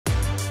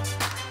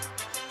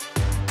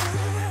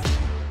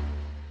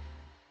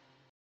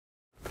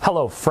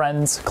Hello,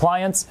 friends,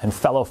 clients, and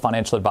fellow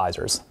financial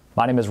advisors.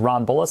 My name is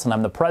Ron Bullis, and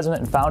I'm the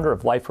president and founder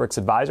of LifeWorks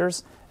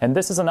Advisors, and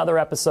this is another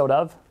episode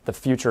of The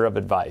Future of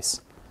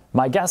Advice.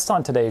 My guest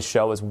on today's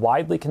show is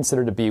widely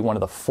considered to be one of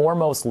the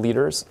foremost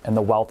leaders in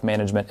the wealth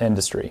management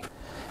industry.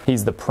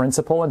 He's the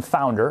principal and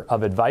founder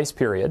of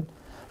AdvicePeriod,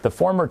 the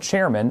former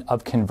chairman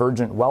of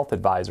Convergent Wealth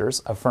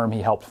Advisors, a firm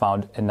he helped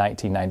found in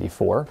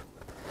 1994,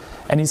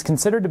 and he's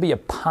considered to be a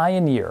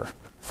pioneer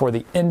for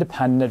the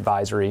independent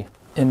advisory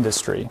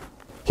industry.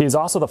 He is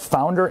also the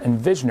founder and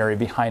visionary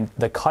behind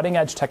the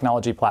cutting-edge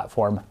technology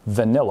platform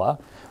Vanilla,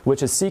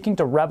 which is seeking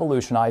to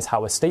revolutionize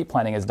how estate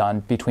planning is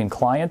done between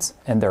clients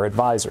and their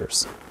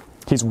advisors.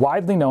 He's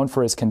widely known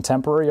for his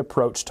contemporary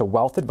approach to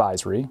wealth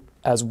advisory,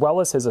 as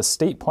well as his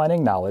estate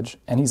planning knowledge,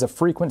 and he's a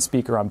frequent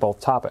speaker on both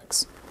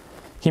topics.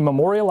 He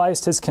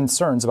memorialized his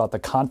concerns about the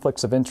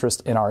conflicts of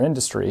interest in our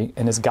industry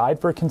in his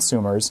guide for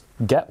consumers,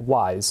 Get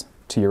Wise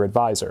to Your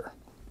Advisor.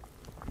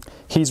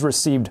 He's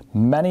received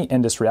many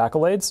industry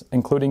accolades,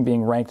 including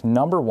being ranked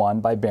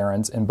 #1 by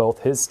Barron's in both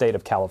his state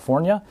of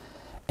California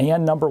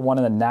and #1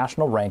 in the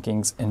national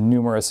rankings in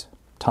numerous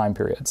time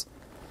periods.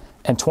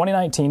 In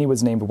 2019, he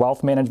was named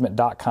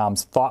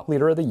WealthManagement.com's Thought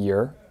Leader of the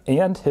Year,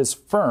 and his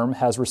firm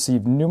has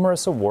received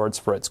numerous awards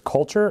for its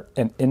culture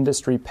and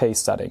industry pace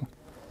setting.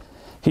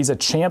 He's a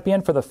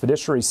champion for the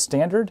fiduciary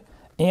standard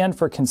and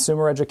for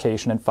consumer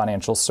education and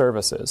financial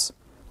services.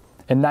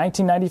 In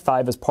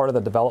 1995, as part of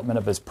the development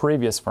of his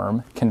previous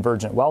firm,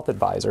 Convergent Wealth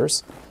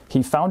Advisors,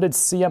 he founded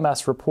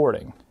CMS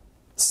Reporting.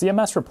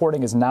 CMS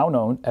Reporting is now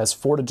known as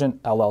Fortigent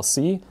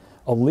LLC,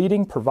 a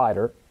leading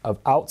provider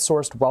of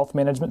outsourced wealth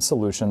management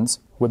solutions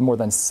with more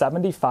than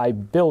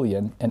 $75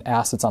 billion in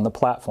assets on the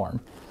platform.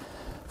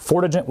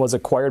 Fortigent was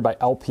acquired by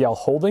LPL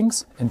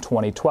Holdings in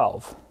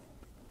 2012.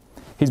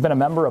 He's been a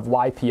member of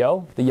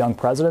YPO, the Young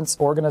Presidents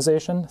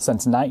Organization,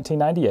 since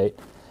 1998,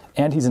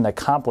 and he's an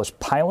accomplished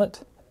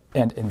pilot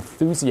and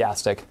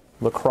enthusiastic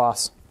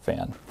lacrosse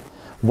fan.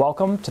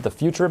 Welcome to the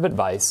Future of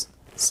Advice,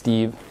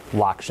 Steve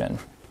Lockshin.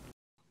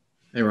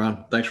 Hey,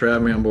 Ron. Thanks for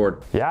having me on board.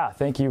 Yeah,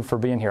 thank you for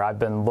being here. I've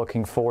been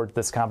looking forward to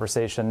this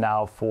conversation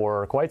now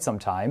for quite some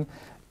time.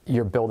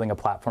 You're building a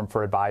platform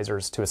for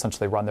advisors to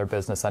essentially run their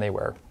business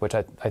anywhere, which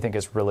I think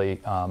is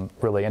really,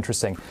 really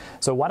interesting.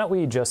 So why don't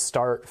we just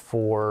start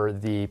for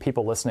the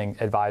people listening,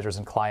 advisors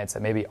and clients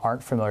that maybe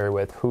aren't familiar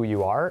with who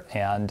you are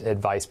and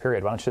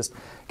AdvicePeriod. Why don't you just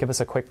give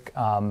us a quick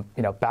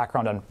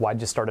background on why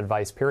did you start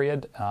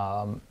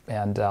AdvicePeriod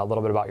and a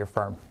little bit about your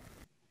firm.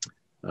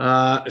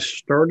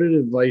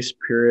 Started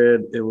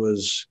AdvicePeriod. It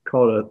was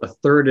called a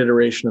third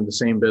iteration of the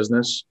same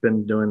business.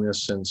 Been doing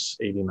this since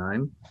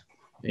 '89,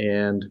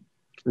 and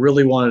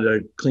really wanted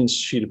a clean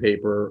sheet of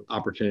paper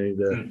opportunity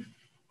to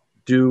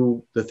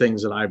do the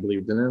things that I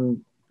believed in,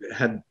 and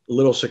had a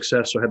little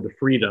success. So I had the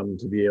freedom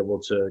to be able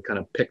to kind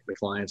of pick the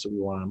clients that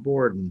we want on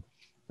board and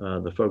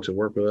the folks that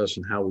work with us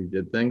and how we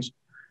did things.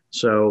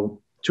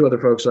 So two other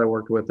folks I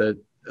worked with at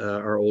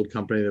our old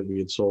company that we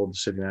had sold,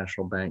 City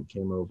National Bank,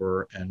 came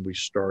over, and we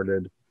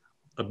started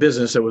a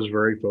business that was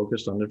very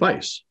focused on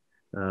advice.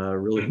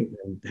 Really,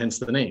 and hence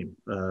the name.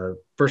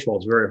 First of all,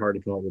 it's very hard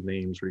to come up with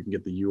names where you can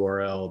get the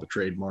URL, the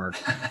trademark,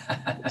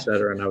 et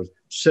cetera. And I was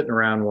sitting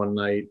around one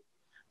night,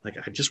 like,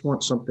 I just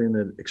want something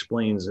that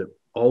explains that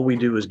all we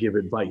do is give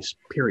advice,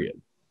 period.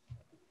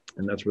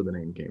 And that's where the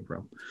name came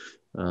from.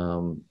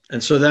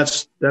 And so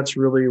that's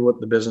really what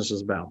the business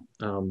is about.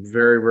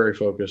 Very, very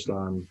focused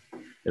on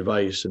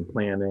advice and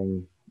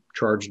planning,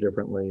 charge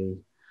differently.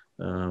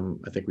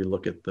 I think we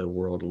look at the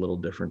world a little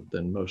different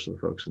than most of the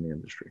folks in the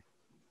industry.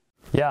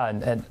 Yeah,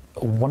 and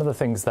one of the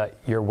things that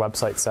your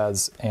website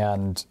says,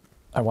 and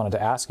I wanted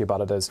to ask you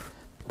about it, is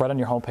right on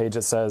your homepage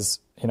it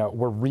says,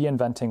 we're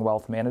reinventing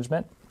wealth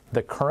management.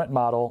 The current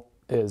model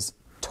is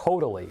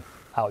totally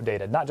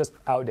outdated. Not just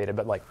outdated,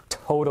 but like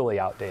totally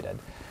outdated.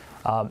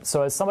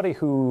 So as somebody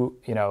who,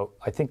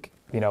 I think,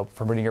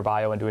 from reading your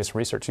bio and doing some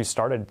research, you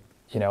started,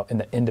 in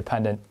the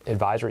independent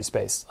advisory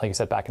space, like you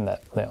said, back in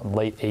the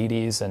late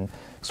 80s, and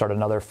started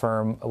another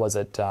firm. Was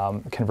it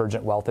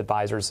Convergent Wealth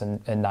Advisors in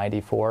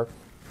 '94?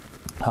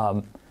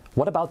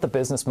 What about the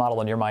business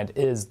model in your mind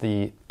is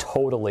the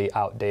totally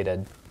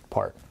outdated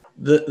part?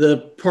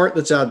 The part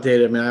that's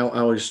outdated, I mean, I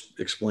always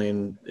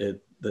explain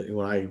it that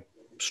when I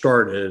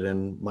started,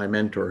 and my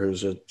mentor,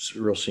 who's a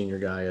real senior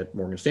guy at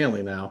Morgan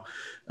Stanley now,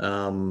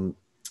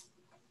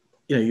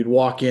 you'd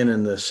walk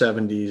in the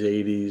 70s,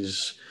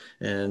 80s,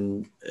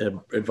 and an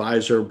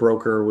advisor,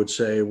 broker would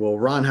say, well,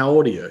 Ron, how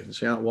old are you? You'd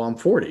say, well, I'm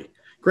 40.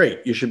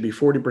 Great. You should be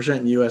 40%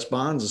 in U.S.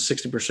 bonds and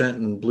 60%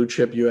 in blue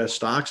chip U.S.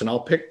 stocks, and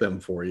I'll pick them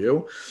for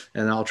you,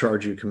 and I'll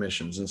charge you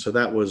commissions. And so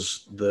that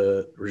was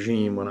the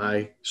regime when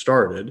I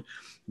started.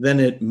 Then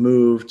it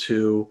moved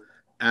to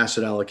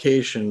asset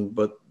allocation,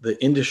 but the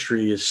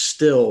industry is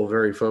still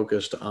very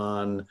focused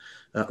on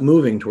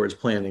moving towards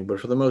planning. But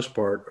for the most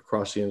part,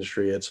 across the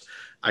industry, it's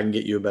I can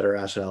get you a better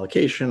asset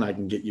allocation. I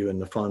can get you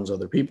into funds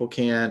other people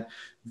can't.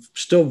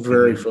 Still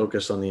very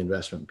focused on the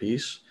investment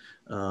piece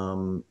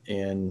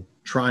and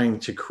trying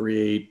to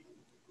create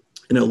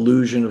an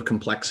illusion of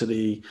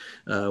complexity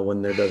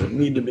when there doesn't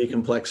need to be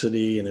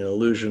complexity, and an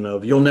illusion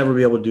of you'll never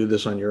be able to do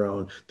this on your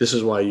own. This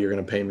is why you're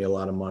going to pay me a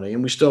lot of money.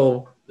 And we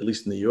still, at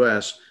least in the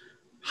US,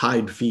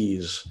 hide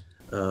fees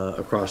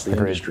across the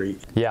industry.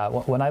 Yeah,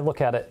 when I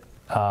look at it,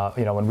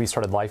 when we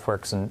started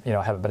LifeWorks and,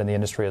 haven't been in the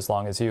industry as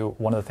long as you,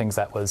 one of the things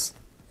that was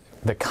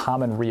the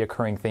common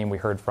reoccurring theme we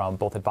heard from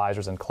both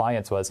advisors and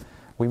clients was,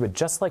 we would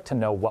just like to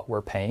know what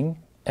we're paying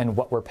and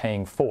what we're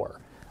paying for.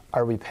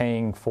 Are we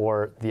paying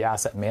for the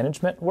asset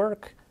management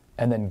work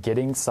and then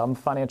getting some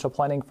financial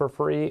planning for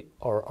free?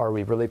 Or are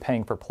we really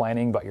paying for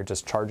planning, but you're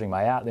just charging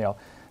my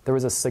there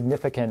was a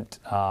significant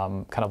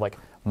kind of like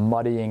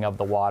muddying of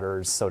the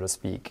waters, so to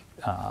speak.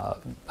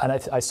 And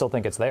I still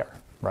think it's there,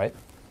 right?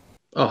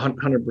 Oh,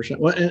 100%.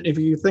 Well, and if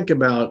you think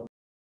about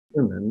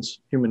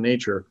human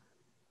nature,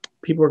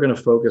 people are going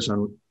to focus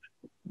on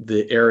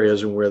the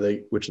areas in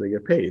which they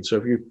get paid. So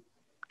if you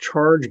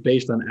charge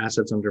based on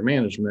assets under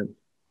management,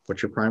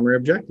 what's your primary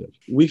objective?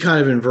 We kind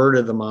of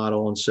inverted the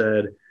model and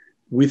said,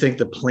 we think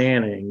the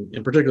planning,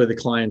 and particularly the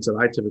clients that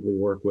I typically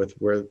work with,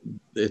 where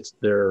they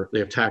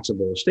have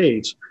taxable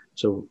estates,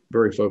 so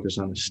very focused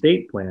on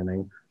estate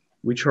planning,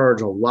 we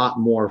charge a lot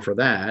more for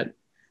that,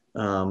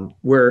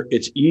 where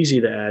it's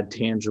easy to add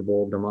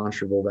tangible,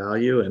 demonstrable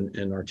value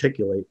and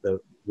articulate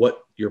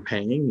what you're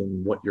paying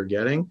and what you're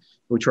getting.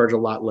 We charge a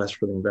lot less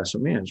for the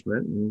investment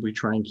management, and we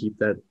try and keep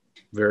that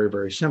very,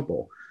 very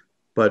simple.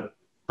 But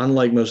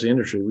unlike most of the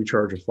industry, we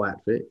charge a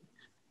flat fee.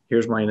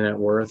 Here's my net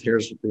worth.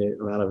 Here's the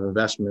amount of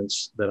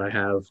investments that I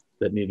have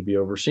that need to be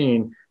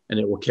overseen, and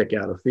it will kick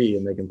out a fee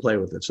and they can play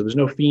with it. So there's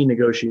no fee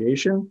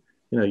negotiation.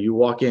 You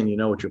walk in, you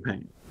know what you're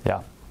paying.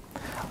 Yeah.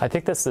 I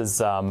think this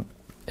is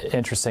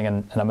interesting,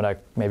 and I'm going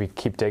to maybe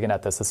keep digging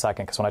at this a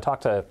second, because when I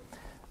talk to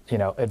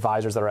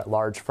advisors that are at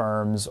large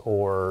firms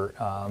or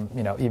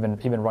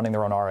even running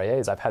their own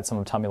RIAs, I've had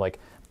someone tell me, like,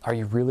 are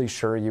you really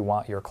sure you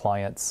want your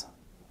clients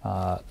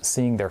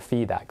seeing their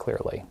fee that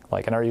clearly?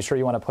 Like, and are you sure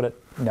you want to put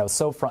it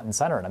so front and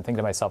center? And I'm thinking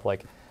to myself,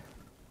 like,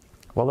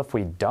 well, if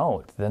we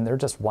don't, then they're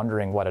just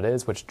wondering what it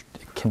is, which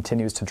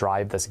continues to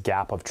drive this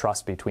gap of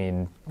trust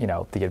between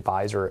the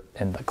advisor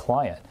and the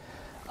client.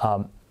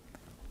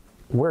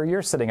 Where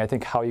you're sitting, I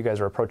think how you guys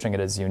are approaching it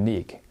is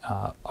unique.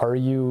 Are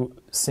you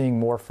seeing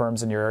more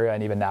firms in your area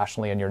and even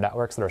nationally in your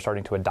networks that are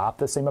starting to adopt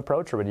the same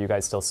approach, or would you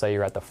guys still say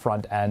you're at the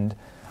front end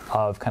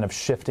of kind of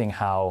shifting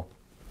how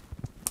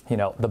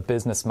the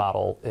business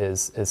model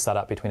is set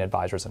up between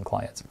advisors and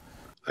clients?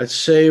 I'd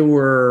say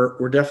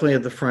we're definitely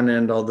at the front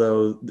end,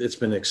 although it's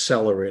been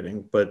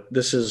accelerating. But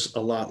this is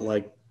a lot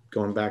like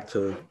going back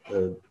to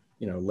the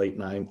late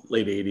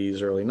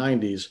 80s, early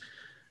 90s.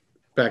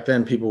 Back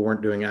then, people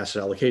weren't doing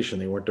asset allocation.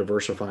 They weren't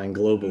diversifying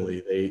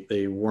globally.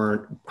 They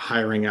weren't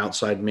hiring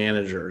outside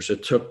managers.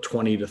 It took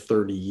 20 to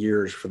 30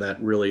 years for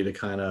that really to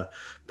kind of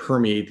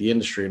permeate the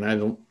industry.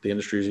 And the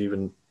industry is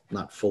even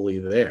not fully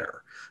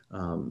there.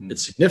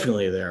 It's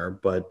significantly there,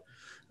 but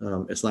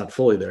it's not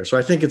fully there. So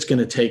I think it's going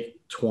to take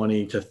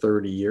 20 to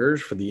 30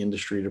 years for the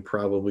industry to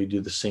probably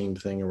do the same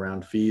thing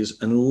around fees,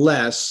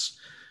 unless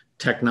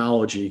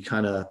technology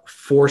kind of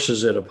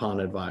forces it upon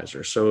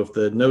advisors. So if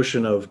the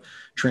notion of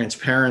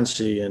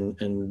transparency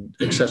and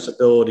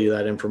accessibility of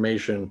that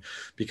information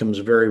becomes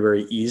very,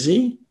 very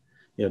easy,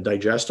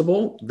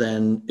 digestible,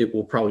 then it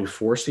will probably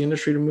force the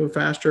industry to move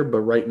faster. But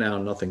right now,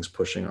 nothing's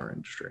pushing our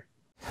industry.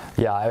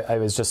 Yeah, I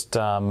was just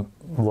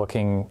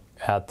looking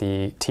at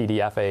the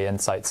TDFA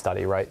Insight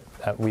study, right?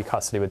 We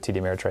custody with TD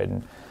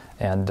Ameritrade,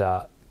 and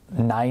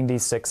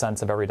 96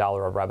 cents of every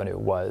dollar of revenue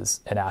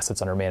was in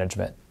assets under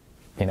management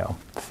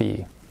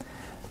fee.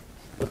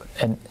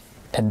 And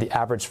the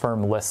average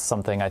firm lists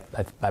something, I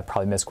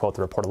probably misquote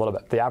the report a little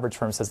bit. The average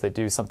firm says they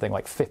do something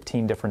like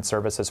 15 different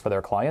services for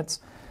their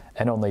clients,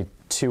 and only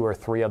 2 or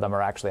 3 of them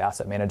are actually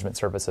asset management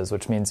services,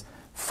 which means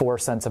 4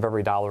 cents of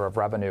every dollar of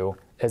revenue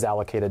is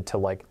allocated to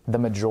like the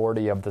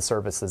majority of the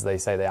services they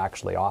say they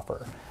actually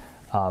offer.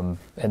 And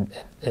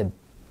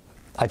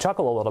I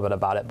chuckle a little bit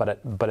about it,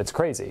 but it's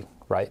crazy,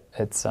 right?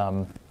 It's,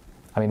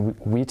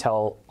 we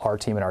tell our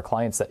team and our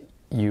clients that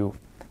you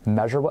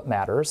measure what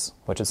matters,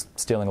 which is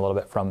stealing a little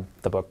bit from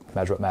the book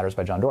Measure What Matters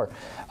by John Doerr.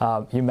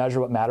 You measure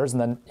what matters,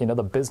 and then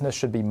the business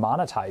should be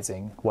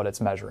monetizing what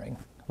it's measuring,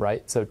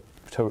 right? So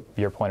to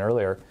your point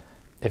earlier,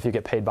 if you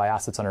get paid by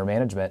assets under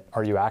management,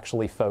 are you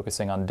actually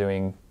focusing on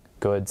doing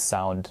good,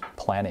 sound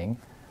planning,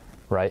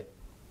 right?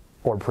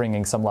 Or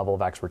bringing some level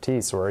of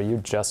expertise, or are you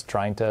just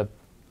trying to,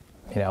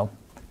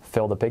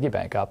 fill the piggy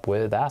bank up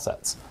with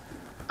assets?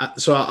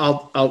 So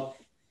I'll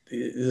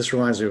this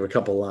reminds me of a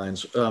couple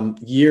lines.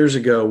 Years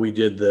ago, we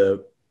did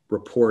the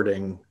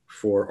reporting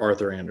for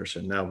Arthur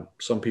Andersen. Now,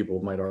 some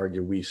people might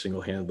argue we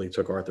single-handedly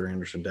took Arthur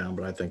Andersen down,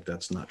 but I think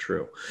that's not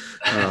true.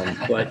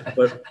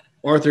 But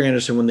Arthur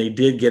Andersen, when they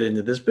did get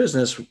into this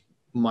business,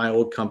 my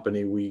old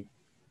company, we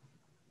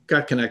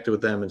got connected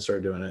with them and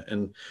started doing it.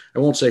 And I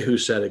won't say who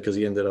said it because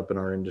he ended up in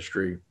our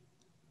industry.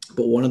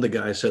 But one of the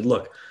guys said,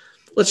 look,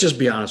 let's just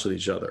be honest with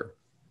each other.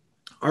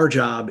 Our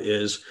job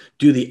is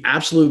do the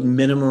absolute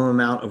minimum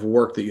amount of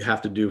work that you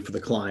have to do for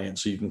the client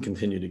so you can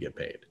continue to get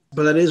paid.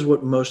 But that is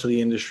what most of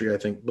the industry, I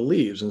think,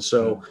 believes. And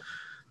so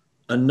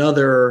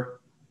another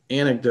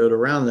anecdote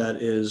around that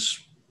is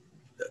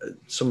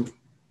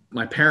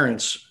my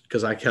parents,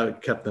 because I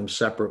kept them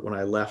separate when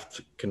I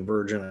left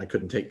Convergent, I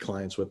couldn't take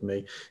clients with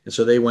me. And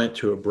so they went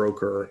to a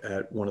broker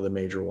at one of the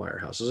major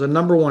wirehouses, a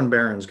number one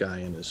Barron's guy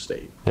in his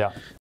state. Yeah.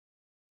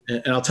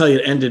 And I'll tell you,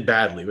 it ended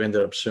badly. We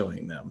ended up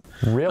suing them.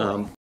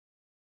 Really?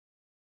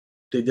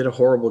 They did a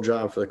horrible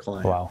job for the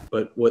client. Wow.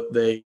 But what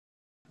they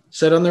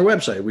said on their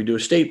website, we do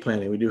estate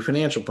planning, we do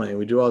financial planning,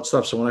 we do all that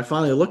stuff. So when I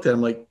finally looked at it,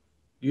 I'm like,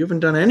 you haven't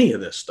done any of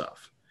this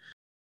stuff.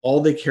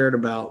 All they cared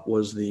about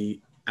was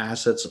the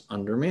assets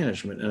under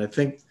management. And I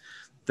think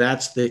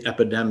that's the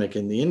epidemic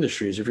in the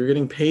industry is if you're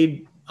getting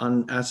paid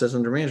on assets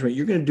under management,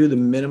 you're going to do the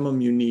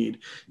minimum you need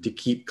to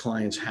keep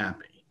clients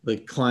happy. The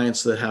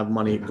clients that have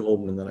money at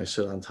Goldman that I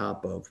sit on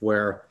top of,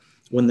 where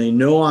when they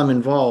know I'm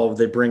involved,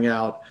 they bring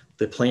out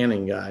the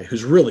planning guy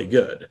who's really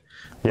good.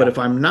 Yeah. But if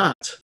I'm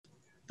not,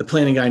 the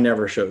planning guy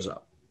never shows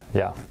up.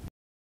 Yeah.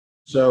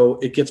 So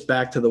it gets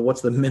back to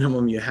what's the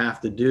minimum you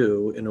have to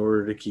do in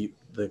order to keep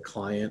the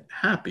client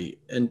happy.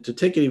 And to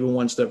take it even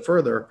one step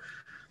further,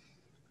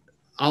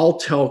 I'll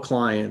tell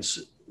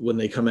clients when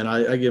they come in,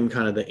 I give them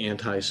kind of the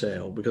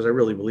anti-sale because I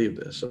really believe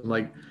this. I'm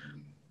like,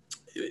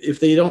 if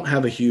they don't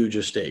have a huge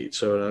estate,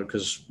 so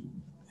because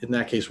in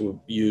that case,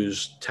 we'll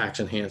use tax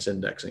enhanced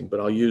indexing,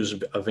 but I'll use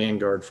a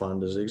Vanguard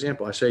fund as an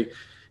example. I say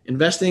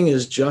investing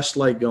is just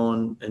like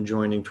going and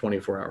joining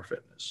 24-hour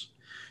fitness.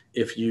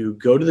 If you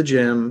go to the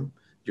gym,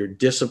 you're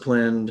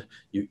disciplined,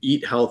 you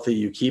eat healthy,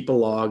 you keep a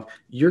log,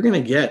 you're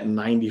going to get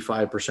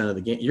 95% of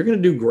the game. You're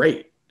going to do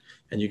great,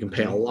 and you can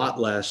pay a lot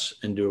less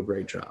and do a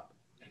great job.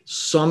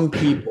 Some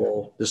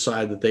people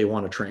decide that they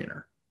want a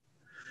trainer,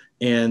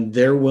 and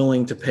they're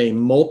willing to pay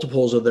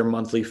multiples of their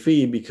monthly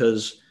fee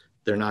because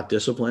they're not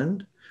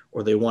disciplined,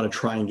 or they want to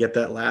try and get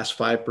that last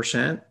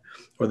 5%,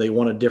 or they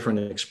want a different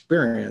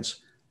experience.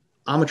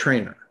 I'm a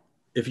trainer.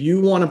 If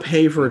you want to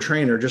pay for a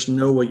trainer, just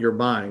know what you're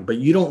buying, but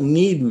you don't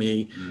need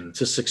me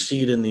to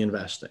succeed in the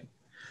investing.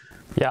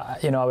 Yeah,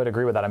 I would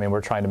agree with that. I mean,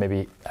 we're trying to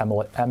maybe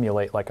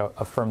emulate like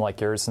a firm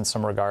like yours in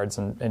some regards,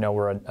 and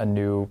we're a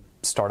new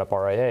startup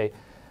RIA.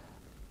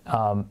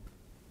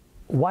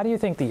 Why do you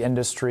think the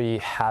industry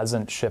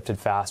hasn't shifted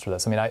faster to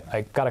this? I mean,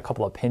 I got a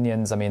couple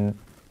opinions. I mean,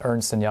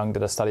 Ernst & Young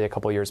did a study a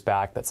couple of years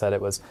back that said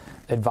it was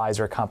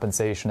advisor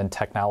compensation and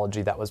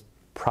technology that was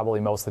probably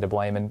mostly to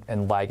blame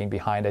and lagging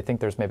behind. I think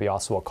there's maybe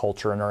also a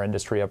culture in our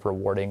industry of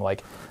rewarding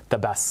like the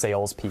best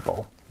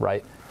salespeople,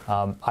 right?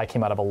 I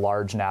came out of a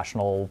large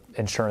national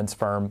insurance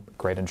firm,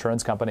 great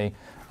insurance company,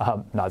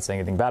 not saying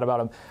anything bad about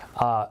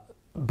them,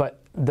 but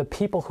the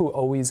people who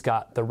always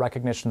got the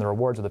recognition, the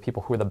rewards are the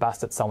people who are the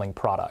best at selling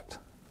product,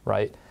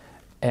 right?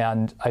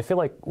 And I feel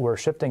like we're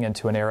shifting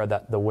into an era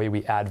that the way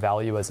we add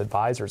value as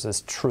advisors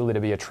is truly to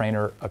be a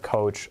trainer, a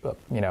coach,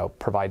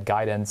 provide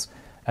guidance,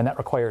 and that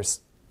requires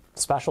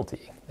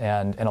specialty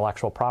and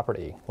intellectual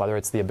property, whether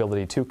it's the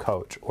ability to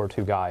coach or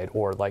to guide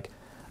or like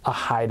a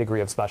high degree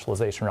of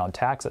specialization around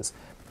taxes.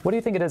 What do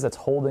you think it is that's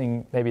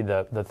holding, maybe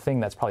the thing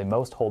that's probably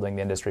most holding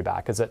the industry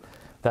back? Is it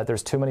that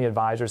there's too many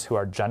advisors who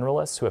are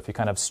generalists, who if you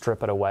kind of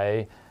strip it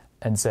away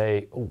and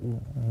say,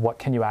 what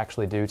can you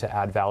actually do to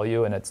add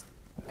value, and it's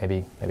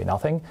maybe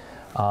nothing?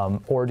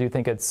 Or do you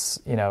think it's,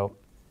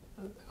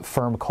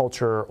 firm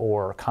culture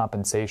or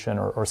compensation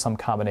or some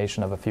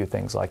combination of a few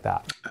things like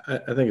that?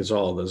 I think it's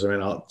all of those. I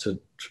mean, to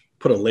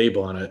put a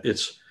label on it,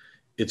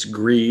 it's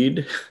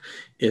greed,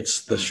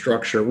 it's the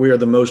structure. We are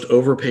the most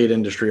overpaid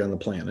industry on the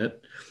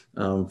planet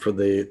for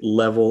the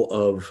level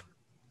of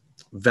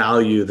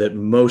value that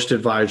most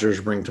advisors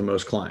bring to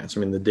most clients. I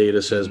mean, the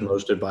data says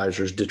most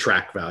advisors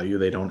detract value,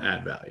 they don't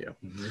add value.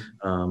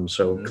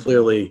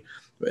 Clearly,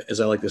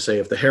 as I like to say,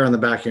 if the hair on the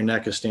back of your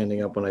neck is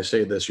standing up when I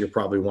say this, you're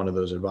probably one of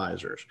those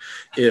advisors.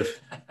 If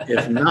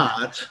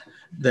not,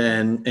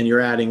 then, and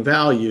you're adding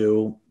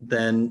value,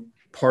 then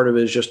part of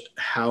it is just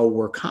how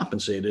we're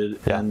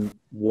compensated and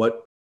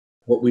what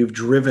we've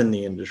driven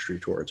the industry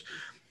towards.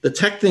 The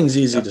tech thing's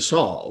easy to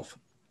solve,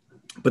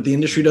 but the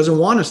industry doesn't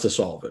want us to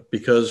solve it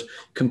because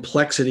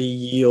complexity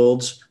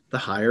yields the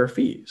higher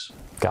fees.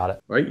 Got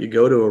it. Right? You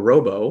go to a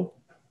robo,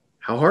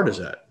 how hard is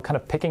that? Kind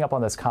of picking up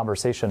on this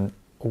conversation,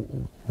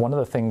 one of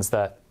the things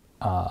that,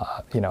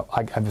 I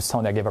was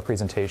telling you, I gave a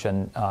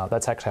presentation.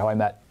 That's actually how I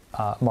met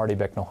Marty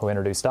Bicknell, who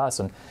introduced us.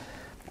 And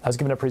I was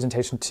giving a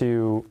presentation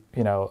to,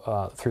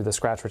 through the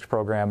Scratch Rich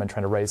program and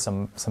trying to raise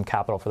some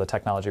capital for the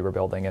technology we're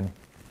building. And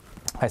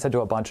I said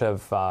to a bunch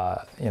of,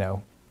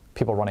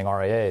 people running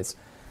RIAs,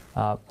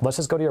 let's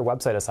just go to your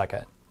website a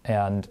second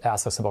and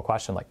ask a simple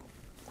question like,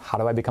 how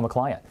do I become a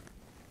client?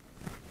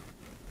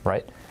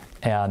 Right?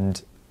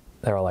 And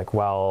they were like,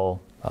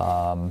 well,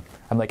 I'm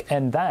like,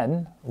 and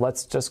then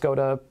let's just go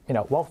to,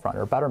 Wealthfront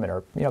or Betterment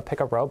or, pick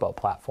a robo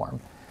platform.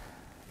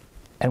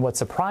 And what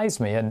surprised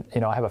me, and,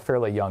 I have a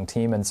fairly young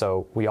team, and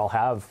so we all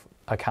have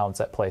accounts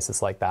at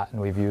places like that,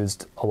 and we've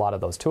used a lot of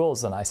those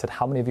tools. And I said,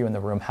 how many of you in the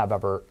room have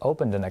ever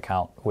opened an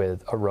account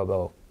with a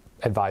robo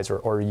advisor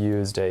or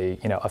used a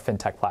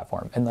fintech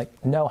platform? And like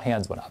no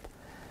hands went up.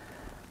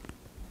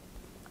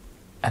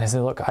 And I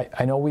said, look,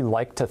 I know we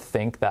like to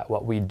think that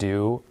what we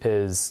do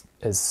is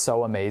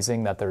so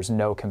amazing that there's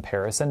no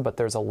comparison, but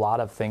there's a lot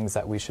of things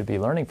that we should be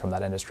learning from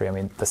that industry. I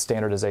mean, the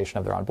standardization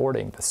of their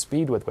onboarding, the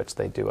speed with which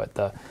they do it,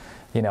 the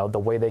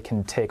way they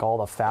can take all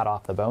the fat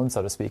off the bone,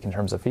 so to speak, in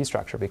terms of fee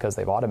structure, because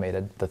they've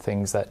automated the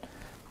things that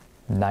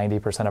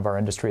 90% of our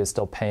industry is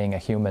still paying a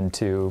human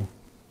to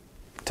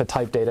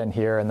type data in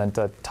here and then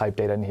to type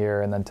data in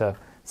here and then to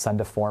send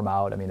a form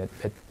out. I mean,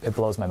 it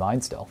blows my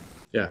mind still.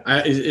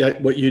 Yeah,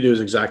 what you do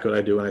is exactly what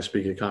I do when I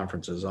speak at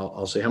conferences.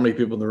 I'll say, how many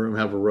people in the room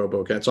have a robo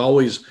account? It's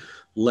always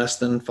less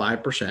than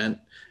 5%.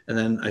 And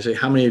then I say,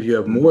 how many of you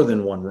have more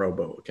than one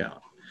robo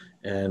account?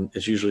 And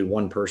it's usually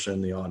one person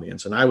in the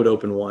audience. And I would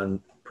open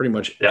one pretty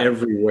much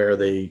everywhere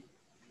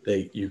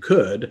you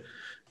could,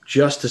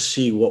 just to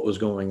see what was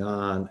going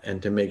on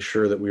and to make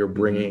sure that we were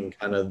bringing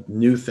kind of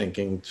new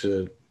thinking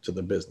to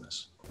the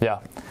business.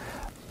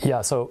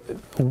 Yeah, so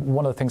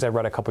one of the things I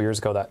read a couple years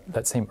ago,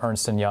 that same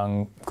Ernst &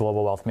 Young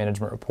Global Wealth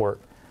Management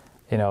report,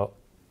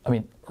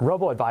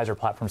 robo-advisor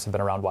platforms have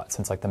been around,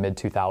 since like the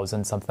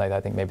mid-2000s, something like that.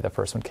 I think maybe the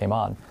first one came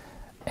on.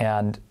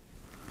 And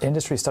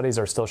industry studies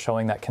are still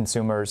showing that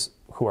consumers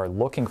who are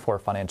looking for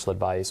financial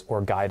advice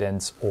or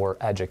guidance or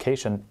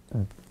education,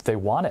 they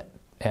want it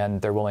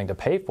and they're willing to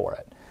pay for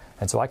it.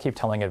 And so I keep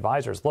telling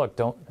advisors, look,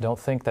 don't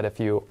think that if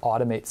you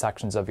automate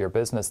sections of your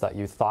business that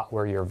you thought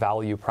were your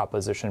value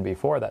proposition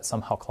before, that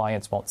somehow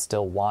clients won't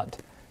still want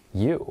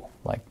you.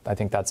 Like, I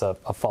think that's a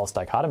false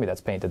dichotomy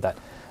that's painted that,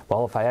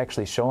 well, if I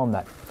actually show them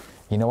that,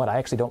 you know what, I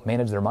actually don't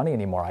manage their money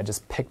anymore. I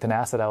just picked an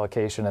asset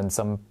allocation and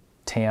some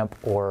TAMP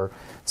or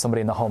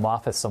somebody in the home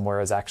office somewhere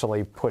is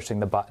actually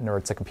pushing the button, or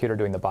it's a computer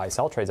doing the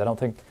buy-sell trades. I don't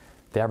think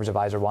the average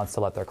advisor wants to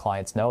let their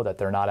clients know that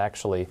they're not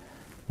actually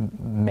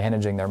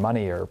managing their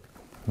money or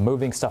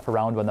moving stuff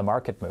around when the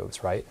market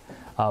moves, right?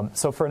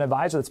 So for an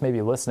advisor that's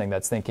maybe listening,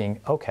 that's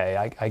thinking,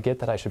 okay, I get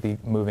that I should be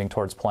moving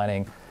towards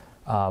planning.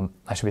 I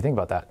should be thinking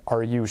about that.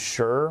 Are you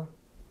sure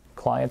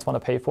clients want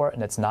to pay for it?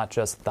 And it's not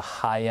just the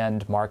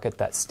high-end market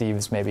that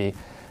Steve's maybe,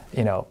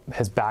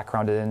 his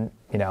background in,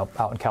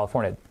 out in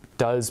California.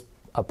 Does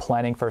a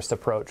planning first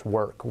approach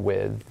work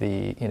with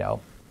the,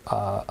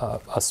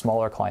 a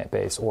smaller client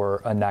base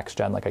or a next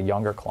gen, like a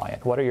younger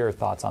client? What are your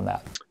thoughts on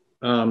that?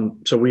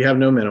 So we have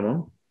no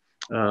minimum.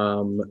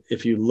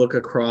 If you look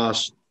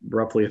across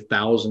roughly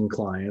 1,000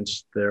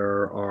 clients,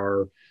 there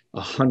are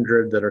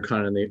 100 that are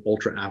kind of in the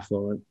ultra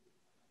affluent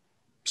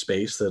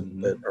space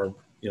that are,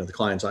 the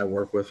clients I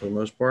work with for the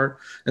most part.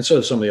 And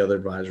so some of the other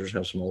advisors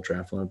have some ultra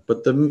affluent,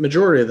 but the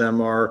majority of them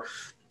are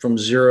from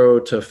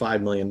 $0 to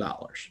 $5 million.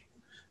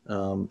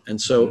 And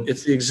so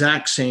it's the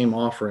exact same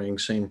offering,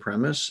 same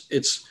premise.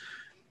 It's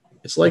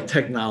like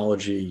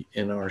technology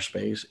in our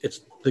space.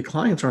 The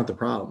clients aren't the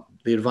problem.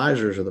 The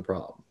advisors are the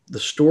problem. The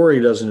story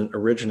doesn't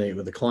originate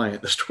with the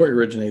client. The story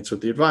originates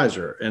with the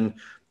advisor. And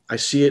I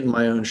see it in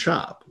my own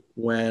shop.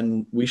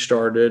 When we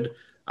started,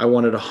 I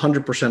wanted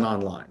 100%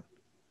 online,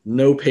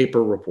 no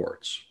paper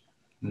reports.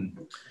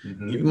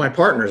 Even my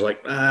partner's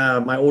like,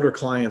 my older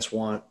clients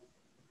want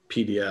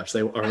PDFs.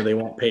 They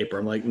want paper.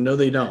 I'm like, no,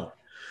 they don't.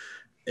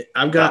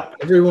 I've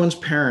got everyone's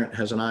parent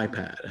has an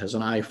iPad, has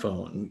an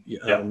iPhone.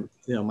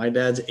 My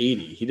dad's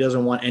 80. He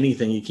doesn't want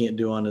anything he can't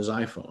do on his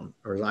iPhone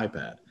or his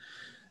iPad.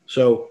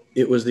 So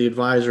it was the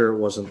advisor, it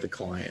wasn't the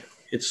client.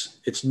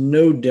 It's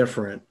no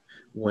different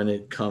when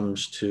it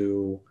comes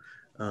to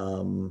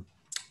the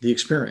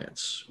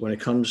experience, when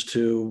it comes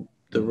to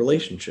the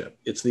relationship.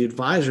 It's the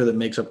advisor that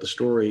makes up the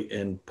story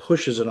and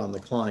pushes it on the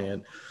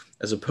client,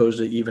 as opposed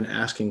to even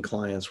asking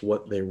clients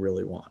what they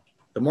really want.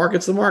 The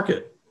market's the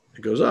market.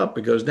 It goes up,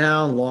 it goes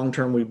down. Long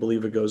term, we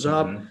believe it goes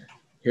up.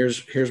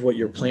 Here's what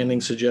your planning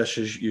suggests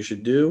you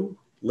should do.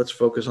 Let's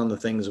focus on the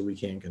things that we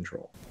can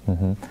control.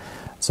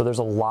 So there's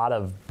a lot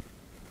of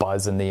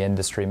buzz in the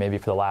industry, maybe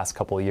for the last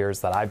couple of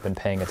years that I've been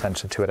paying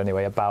attention to it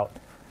anyway, about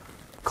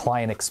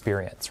client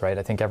experience, right?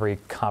 I think every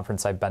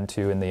conference I've been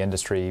to in the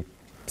industry,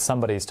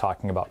 somebody's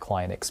talking about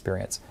client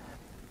experience.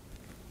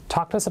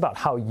 Talk to us about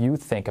how you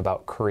think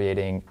about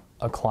creating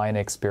a client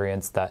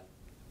experience that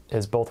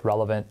is both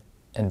relevant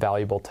and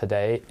valuable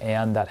today,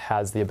 and that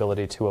has the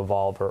ability to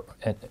evolve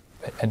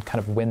and kind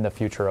of win the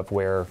future of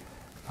where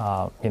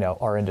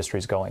our industry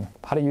is going.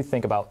 How do you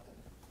think about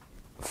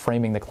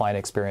framing the client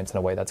experience in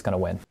a way that's going to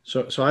win?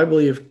 So I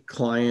believe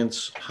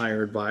clients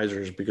hire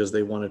advisors because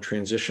they want to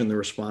transition the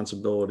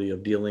responsibility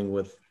of dealing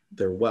with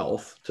their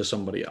wealth to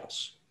somebody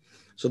else.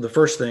 So the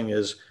first thing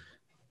is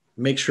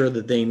make sure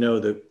that they know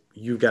that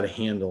you've got a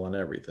handle on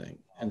everything.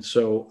 And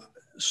so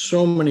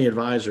many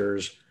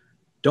advisors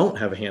don't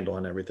have a handle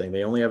on everything.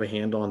 They only have a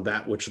handle on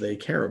that which they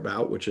care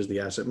about, which is the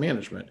asset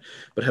management.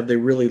 But have they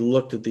really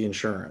looked at the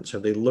insurance?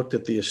 Have they looked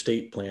at the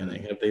estate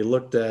planning? Have they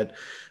looked at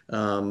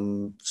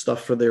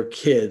stuff for their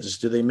kids?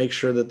 Do they make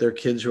sure that their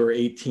kids who are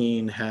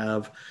 18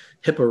 have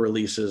HIPAA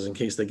releases in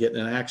case they get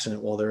in an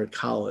accident while they're at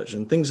college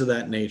and things of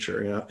that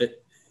nature?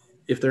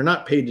 If they're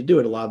not paid to do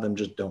it, a lot of them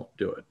just don't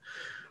do it.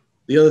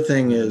 The other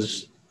thing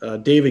is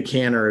David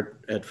Cantor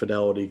at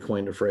Fidelity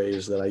coined a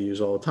phrase that I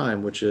use all the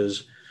time, which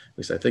is, at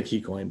least I think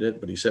he coined it,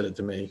 but he said it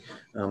to me.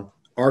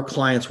 Our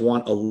clients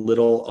want a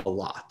little, a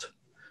lot.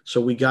 So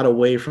we got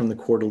away from the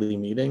quarterly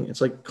meeting. It's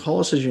like,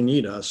 call us as you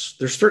need us.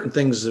 There's certain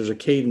things, there's a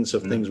cadence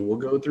of things we'll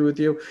go through with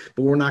you,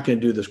 but we're not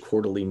going to do this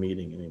quarterly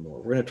meeting anymore.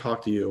 We're going to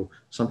talk to you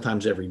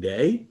sometimes every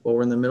day while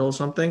we're in the middle of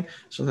something.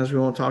 Sometimes we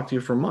won't talk to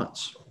you for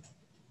months.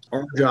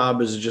 Our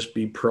job is to just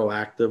be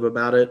proactive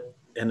about it.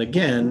 And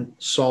again,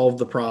 solve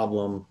the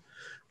problem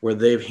where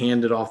they've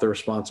handed off the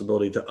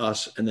responsibility to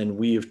us. And then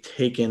we've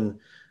taken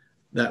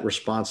that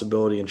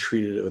responsibility and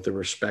treated it with the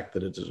respect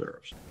that it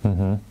deserves.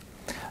 Mm-hmm.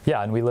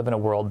 Yeah, and we live in a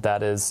world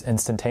that is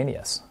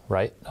instantaneous,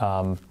 right?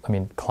 I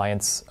mean,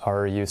 clients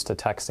are used to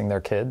texting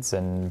their kids,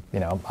 and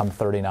I'm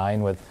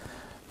 39 with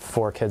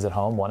 4 kids at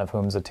home, one of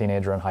whom's a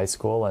teenager in high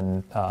school,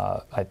 and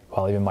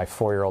even my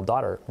 4-year-old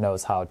daughter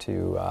knows how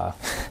to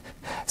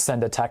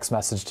send a text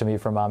message to me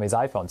from mommy's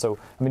iPhone. So,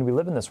 I mean, we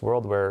live in this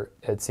world where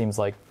it seems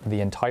like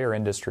the entire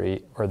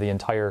industry, or the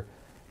entire,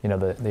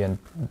 the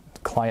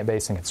client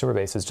base and consumer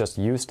base, is just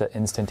used to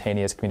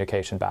instantaneous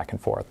communication back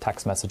and forth,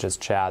 text messages,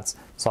 chats,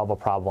 solve a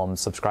problem,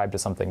 subscribe to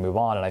something, move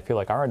on. And I feel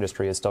like our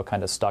industry is still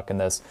kind of stuck in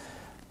this,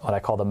 what I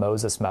call the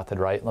Moses method,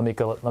 right? Let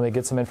me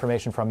get some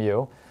information from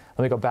you.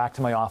 Let me go back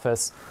to my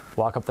office,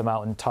 walk up the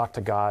mountain, talk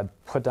to God,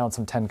 put down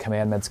some 10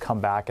 commandments,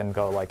 come back and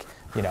go like,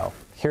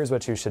 here's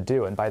what you should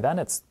do. And by then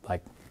it's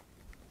like,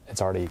 it's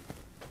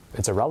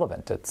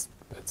irrelevant.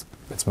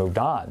 It's moved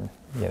on,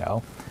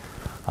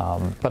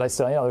 But I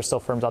still, there's still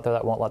firms out there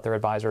that won't let their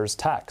advisors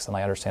text, and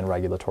I understand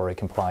regulatory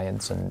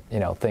compliance and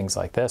things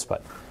like this.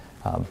 But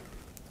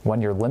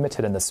when you're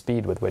limited in the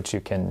speed with which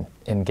you can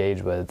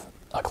engage with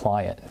a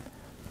client,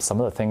 some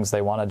of the things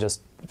they want to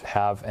just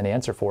have an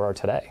answer for are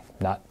today,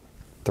 not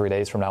 3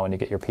 days from now when you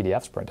get your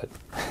PDFs printed.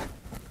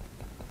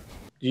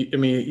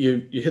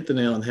 You hit the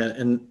nail on the head,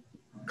 and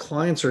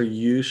clients are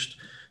used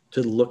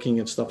to looking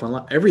at stuff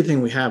online.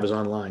 Everything we have is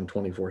online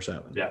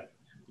 24/7. Yeah.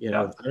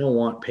 I don't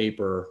want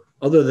paper,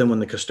 other than when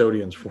the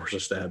custodians force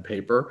us to have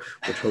paper,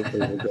 which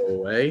hopefully will go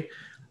away.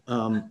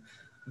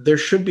 There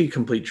should be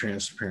complete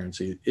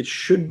transparency. It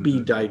should be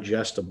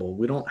digestible.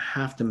 We don't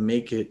have to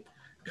make it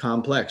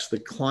complex. The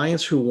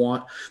clients who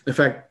want, in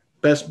fact,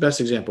 best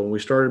example, when we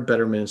started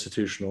Betterment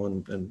Institutional,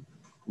 and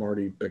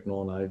Marty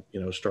Bicknell and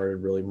I, started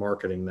really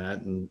marketing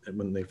that, and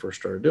when they first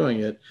started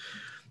doing it,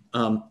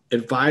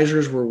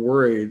 advisors were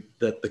worried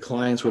that the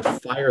clients would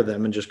fire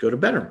them and just go to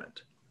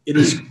Betterment. It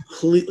is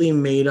completely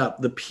made up.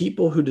 The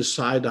people who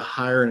decide to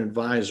hire an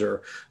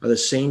advisor are the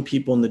same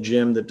people in the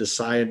gym that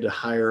decided to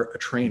hire a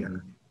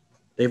trainer.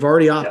 They've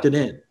already opted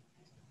in.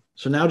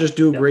 So now just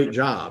do a great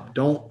job.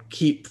 Don't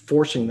keep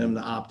forcing them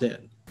to opt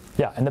in.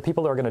 Yeah, and the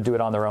people that are going to do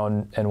it on their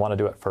own and want to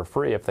do it for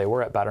free, if they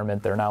were at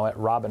Betterment, they're now at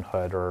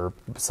Robinhood or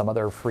some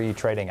other free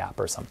trading app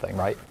or something,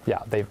 right? Yeah,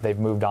 they've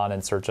moved on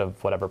in search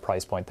of whatever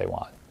price point they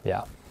want.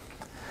 Yeah.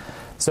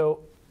 So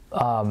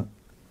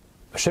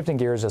shifting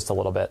gears just a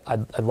little bit,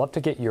 I'd love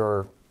to get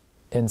your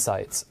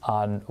insights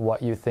on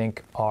what you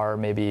think are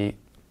maybe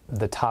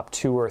the top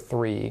 2 or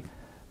 3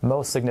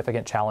 most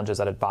significant challenges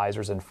that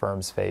advisors and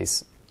firms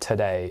face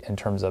today in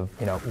terms of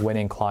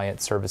winning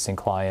clients, servicing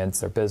clients,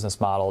 their business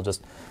model,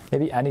 just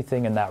maybe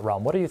anything in that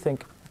realm. What do you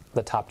think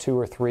the top 2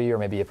 or 3, or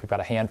maybe if we've got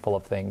a handful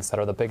of things that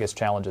are the biggest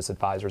challenges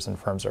advisors and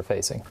firms are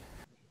facing?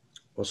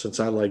 Well,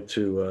 since I like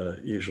to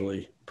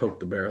usually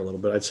poke the bear a little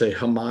bit, I'd say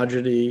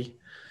homogeneity,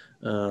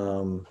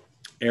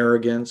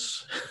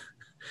 arrogance,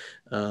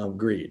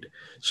 greed.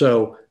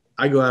 So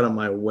I go out of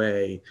my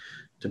way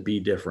to be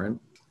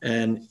different.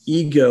 And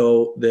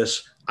ego,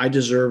 I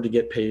deserve to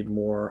get paid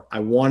more. I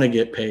want to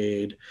get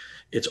paid.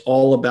 It's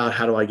all about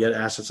how do I get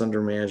assets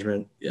under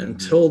management.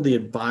 Until the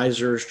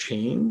advisors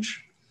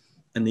change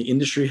and the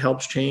industry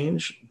helps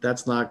change,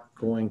 that's not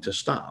going to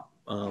stop.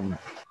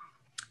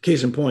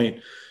 Case in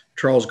point,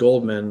 Charles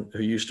Goldman,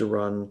 who used to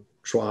run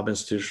Schwab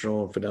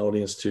Institutional and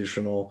Fidelity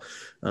Institutional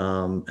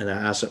and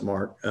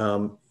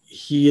AssetMark,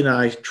 he and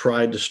I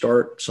tried to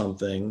start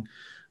something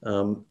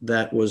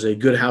that was a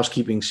good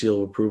housekeeping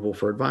seal of approval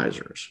for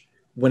advisors.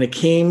 When it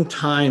came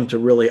time to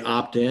really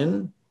opt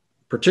in,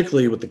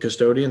 particularly with the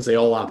custodians, they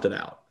all opted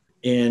out.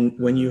 And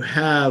when you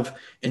have,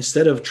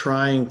 instead of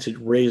trying to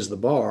raise the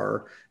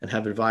bar and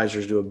have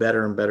advisors do a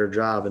better and better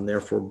job and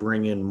therefore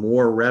bring in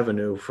more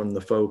revenue from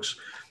the folks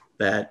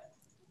that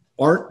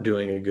aren't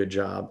doing a good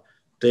job,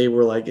 they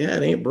were like, yeah,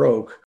 it ain't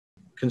broke.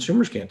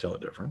 Consumers can't tell the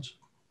difference.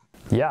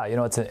 Yeah,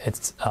 it's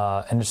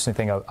an interesting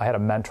thing. I had a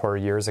mentor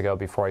years ago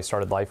before I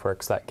started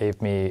LifeWorks that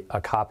gave me a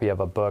copy of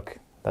a book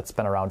that's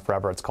been around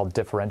forever. It's called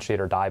Differentiate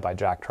or Die by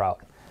Jack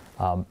Trout.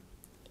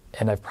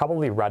 And I've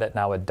probably read it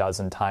now a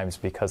dozen times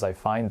because I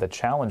find the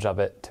challenge of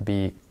it to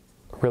be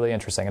really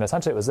interesting. And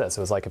essentially it was this.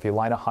 It was like if you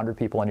line 100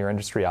 people in your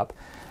industry up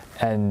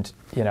and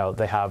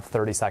they have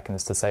 30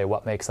 seconds to say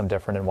what makes them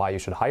different and why you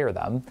should hire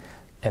them.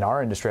 In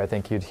our industry, I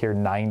think you'd hear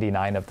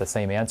 99 of the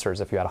same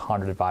answers if you had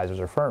 100 advisors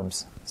or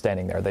firms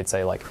standing there. They'd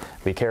say, like,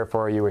 we care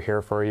for you, we're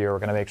here for you, we're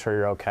going to make sure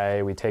you're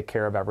okay, we take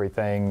care of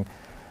everything,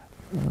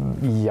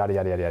 yada,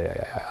 yada, yada,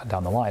 yada, yada,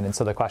 down the line. And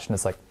so the question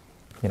is, like,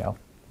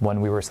 when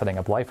we were setting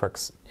up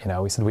LifeWorks,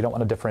 we said we don't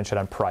want to differentiate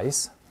on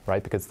price,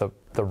 right? Because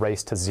the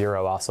race to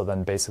zero also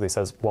then basically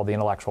says, well, the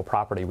intellectual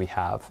property we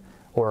have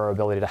or our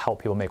ability to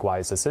help people make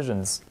wise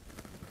decisions,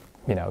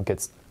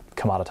 gets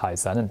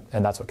commoditized then,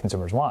 and that's what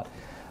consumers want.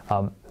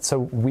 So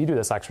we do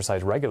this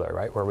exercise regularly,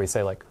 right? Where we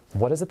say, like,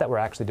 what is it that we're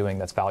actually doing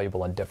that's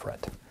valuable and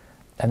different?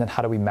 And then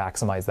how do we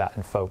maximize that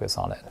and focus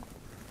on it?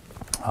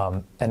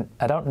 And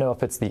I don't know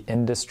if it's the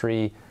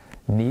industry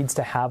needs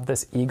to have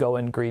this ego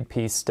and greed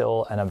piece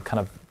still, and I'm kind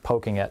of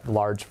poking at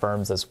large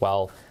firms as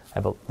well. I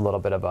have a little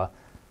bit of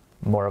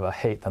more of a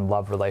hate than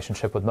love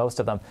relationship with most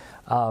of them,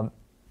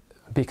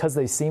 because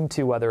they seem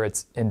to, whether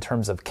it's in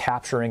terms of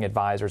capturing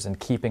advisors and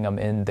keeping them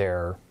in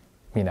their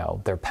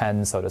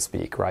pen, so to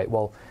speak, right?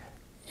 Well,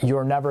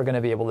 you're never going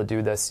to be able to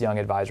do this, young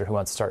advisor who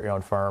wants to start your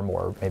own firm,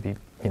 or maybe,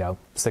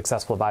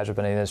 successful advisor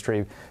in the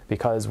industry,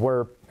 because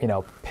we're,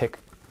 pick,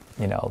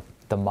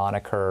 the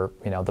moniker,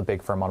 the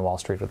big firm on Wall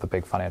Street or the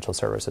big financial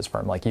services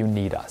firm. Like, you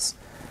need us.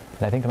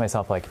 And I think to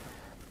myself, like,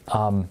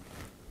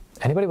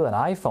 anybody with an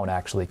iPhone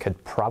actually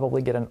could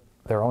probably get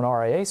their own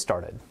RIA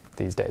started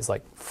these days,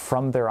 like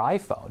from their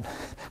iPhone,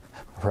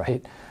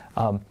 right?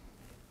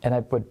 And I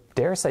would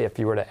dare say, if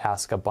you were to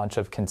ask a bunch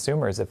of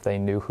consumers if they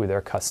knew who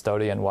their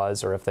custodian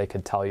was, or if they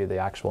could tell you the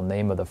actual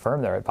name of the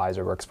firm their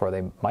advisor works for,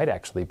 they might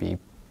actually be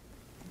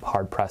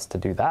hard-pressed to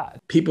do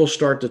that. People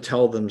start to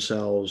tell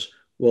themselves,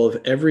 well,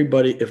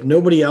 if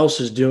nobody else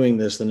is doing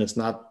this, then it's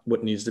not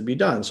what needs to be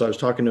done. So I was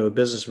talking to a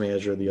business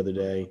manager the other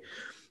day.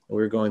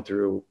 We were going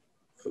through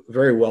a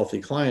very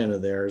wealthy client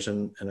of theirs.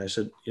 And I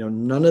said,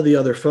 none of the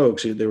other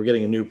folks, they were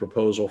getting a new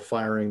proposal,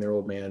 firing their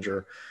old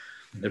manager,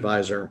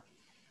 advisor.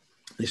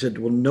 They said,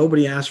 well,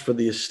 nobody asked for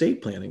the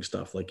estate planning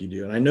stuff like you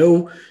do. And I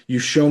know you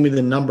show me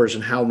the numbers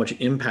and how much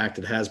impact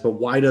it has, but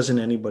why doesn't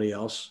anybody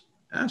else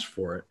ask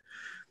for it?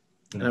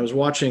 And I was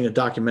watching a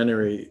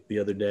documentary the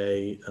other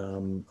day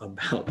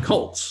about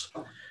cults.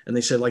 And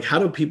they said, like, how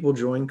do people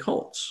join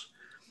cults?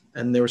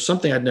 And there was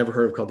something I'd never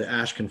heard of called the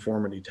Ash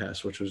conformity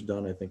test, which was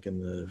done, I think, in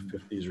the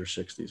 50s or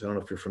 60s. I don't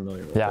know if you're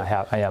familiar with it.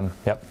 Yeah, I am.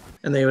 Yep.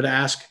 And they would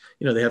ask,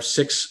 they have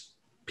 6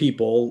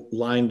 people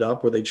lined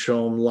up where they'd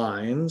show them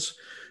lines,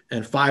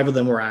 and 5 of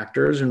them were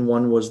actors and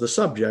 1 was the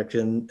subject.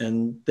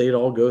 And they'd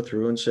all go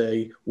through and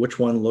say which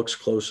one looks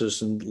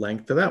closest in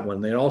length to that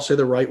one. They'd all say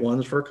the right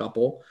ones for a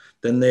couple.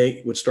 Then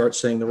they would start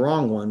saying the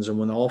wrong ones. And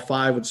when all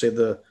 5 would say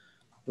the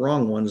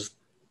wrong ones,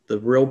 the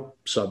real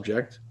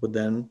subject would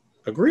then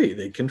agree.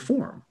 They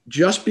conform.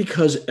 Just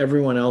because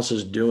everyone else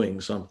is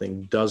doing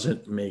something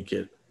doesn't make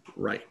it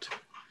right.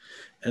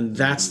 And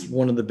that's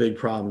one of the big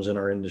problems in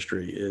our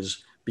industry,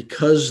 is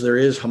because there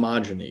is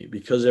homogeny,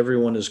 because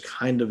everyone is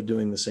kind of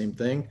doing the same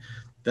thing.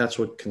 That's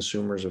what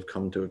consumers have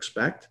come to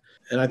expect.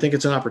 And I think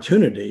it's an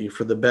opportunity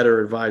for the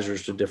better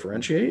advisors to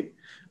differentiate.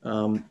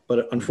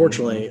 But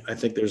unfortunately, I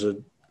think there's a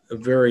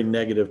very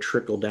negative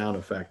trickle down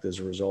effect as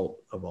a result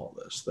of all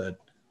this that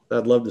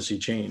I'd love to see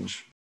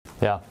change.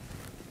 Yeah.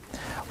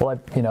 Well,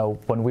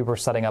 when we were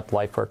setting up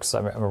LifeWorks, I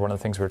remember one of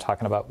the things we were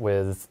talking about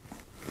with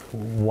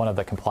one of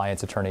the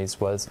compliance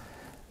attorneys was,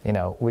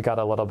 we got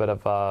a little bit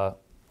of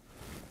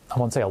I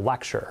won't say a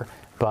lecture,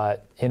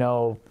 but,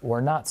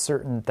 we're not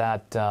certain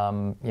that,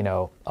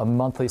 a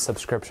monthly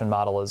subscription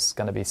model is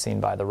going to be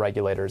seen by the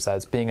regulators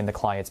as being in the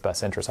client's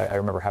best interest. I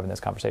remember having this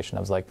conversation.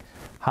 I was like,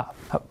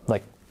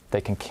 like,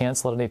 they can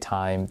cancel at any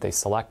time. They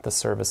select the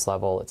service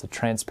level. It's a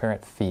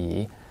transparent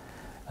fee.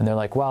 And they're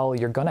like, well,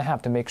 you're going to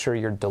have to make sure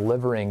you're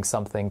delivering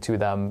something to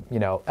them,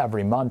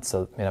 every month.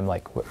 So, and I'm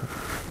like,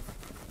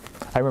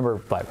 I remember,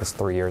 it was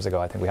 3 years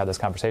ago, I think we had this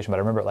conversation, but I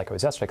remember it like it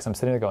was yesterday, because I'm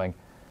sitting there going,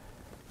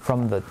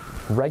 from the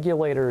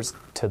regulators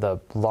to the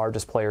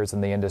largest players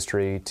in the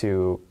industry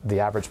to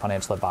the average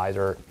financial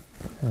advisor,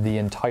 the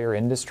entire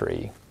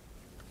industry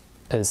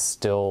is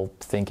still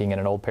thinking in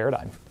an old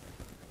paradigm,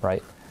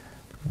 right?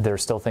 They're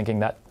still thinking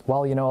that,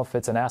 well, if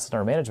it's an asset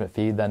under management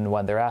fee, then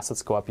when their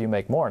assets go up, you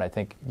make more. And I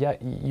think, yeah,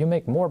 you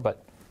make more,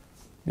 but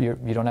you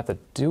don't have to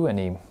do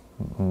any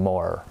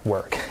more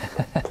work,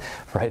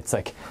 right? It's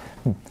like,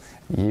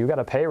 you got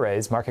a pay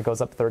raise, market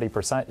goes up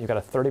 30%, you got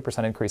a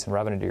 30% increase in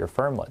revenue to your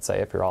firm, let's say,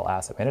 if you're all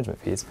asset management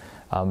fees.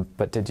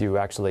 But did you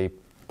actually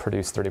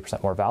produce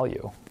 30% more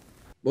value?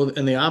 Well,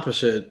 and the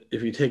opposite,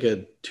 if you take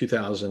a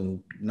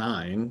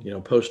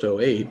 2009, post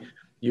 08,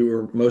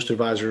 most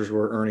advisors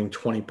were earning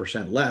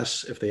 20%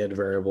 less if they had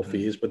variable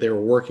fees, but they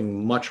were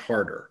working much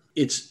harder.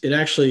 It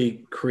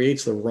actually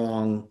creates the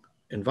wrong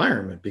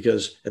environment,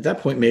 because at that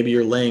point, maybe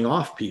you're laying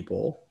off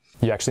people.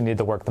 You actually need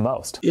to work the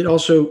most. It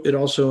also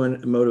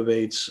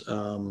motivates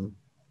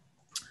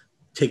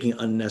taking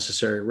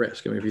unnecessary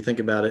risk. I mean, if you think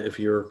about it, if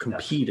you're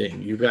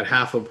competing, you've got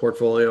half a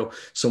portfolio,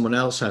 someone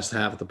else has to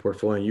have the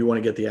portfolio, and you want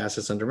to get the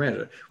assets under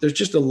management. There's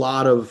just a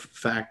lot of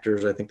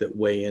factors, I think, that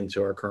weigh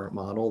into our current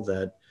model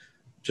that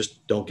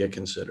just don't get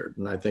considered.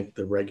 And I think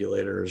the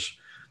regulators,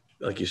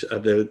 like you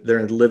said,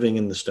 they're living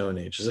in the Stone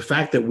Age. It's the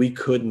fact that we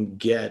couldn't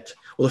get,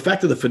 the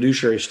fact that the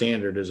fiduciary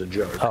standard is a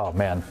joke. Oh,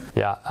 man.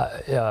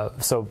 Yeah.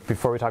 So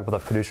before we talk about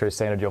the fiduciary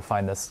standard, you'll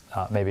find this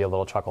maybe a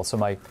little chuckle. So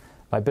my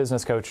my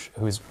business coach,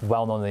 who's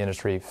well known in the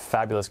industry,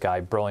 fabulous guy,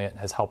 brilliant,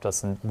 has helped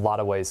us in a lot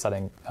of ways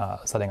setting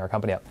our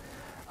company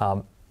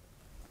up.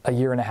 A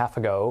year and a half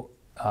ago,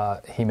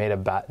 he made a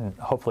bet, and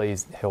hopefully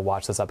he'll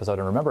watch this episode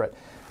and remember it,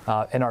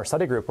 in our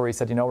study group, where he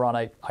said, you know, Ron,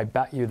 I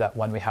bet you that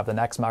when we have the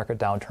next market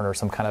downturn or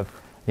some kind of,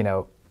 you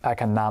know,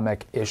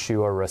 economic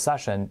issue or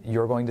recession,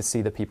 you're going to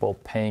see the people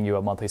paying you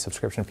a monthly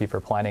subscription fee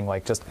for planning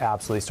like just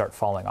absolutely start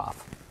falling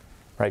off,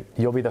 right?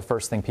 You'll be the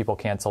first thing people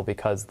cancel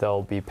because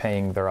they'll be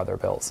paying their other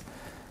bills.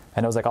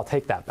 And I was like, I'll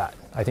take that bet.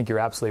 I think you're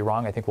absolutely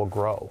wrong. I think we'll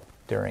grow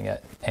during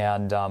it.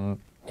 And,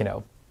 you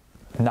know,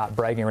 not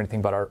bragging or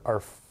anything, but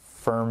our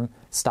firm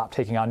stopped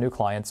taking on new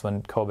clients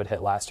when COVID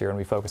hit last year, and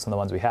we focused on the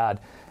ones we had.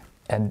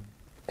 And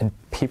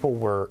people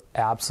were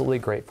absolutely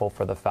grateful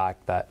for the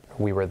fact that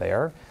we were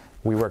there.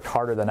 We worked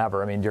harder than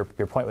ever. I mean, your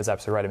point was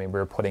absolutely right. I mean, we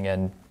were putting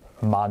in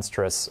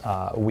monstrous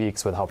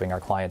weeks with helping our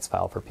clients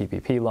file for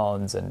PPP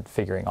loans and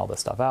figuring all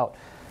this stuff out.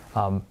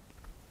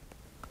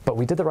 But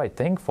we did the right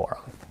thing for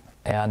them.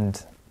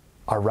 And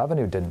our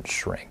revenue didn't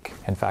shrink.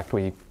 In fact,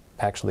 we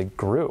actually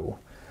grew.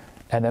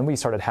 And then we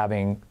started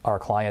having our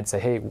clients say,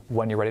 hey,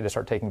 when you're ready to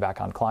start taking back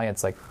on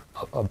clients, like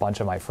a bunch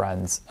of my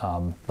friends,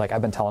 like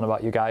I've been telling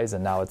about you guys,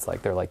 and now it's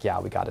like, they're like, yeah,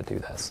 we got to do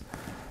this.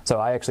 So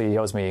he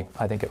owes me,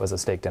 I think it was a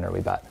steak dinner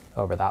we bet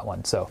over that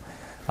one. So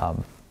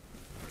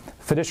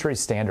fiduciary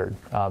standard,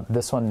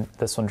 this one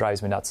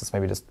drives me nuts. Let's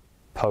maybe just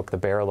poke the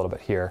bear a little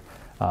bit here.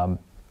 I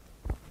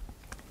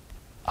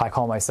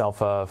call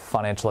myself a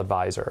financial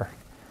advisor.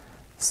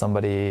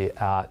 Somebody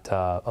at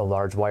a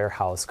large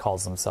wirehouse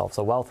calls themselves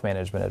a wealth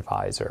management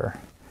advisor.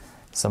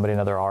 Somebody in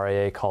another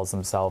RIA calls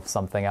themselves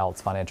something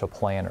else, financial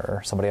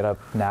planner. Somebody at a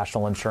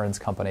national insurance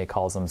company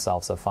calls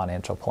themselves a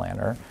financial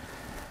planner.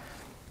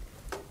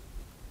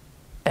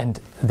 And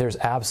there's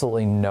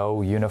absolutely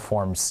no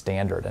uniform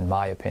standard, in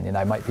my opinion.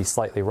 I might be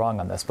slightly wrong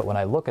on this, but when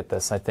I look at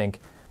this, I think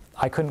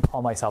I couldn't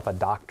call myself a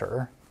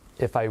doctor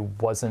if I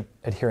wasn't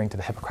adhering to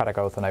the Hippocratic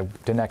Oath, and I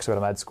didn't actually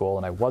go to med school,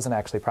 and I wasn't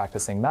actually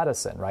practicing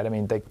medicine, right? I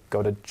mean, they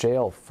go to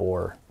jail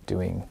for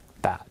doing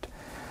that.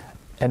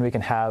 And we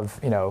can have,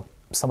 you know,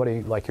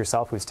 somebody like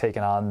yourself who's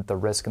taken on the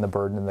risk and the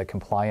burden and the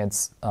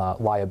compliance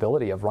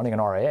liability of running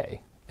an RIA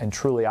and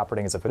truly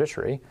operating as a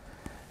fiduciary.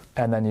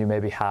 And then you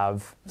maybe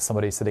have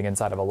somebody sitting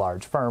inside of a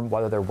large firm,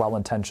 whether they're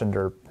well-intentioned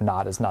or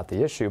not is not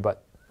the issue,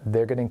 but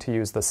they're getting to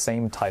use the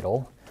same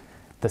title,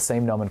 the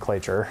same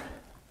nomenclature,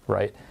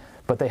 right?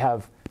 But they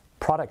have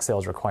product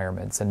sales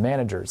requirements and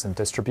managers and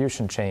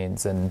distribution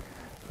chains and,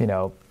 you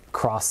know,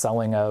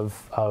 cross-selling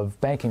of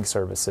banking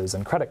services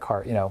and credit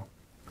card, you know.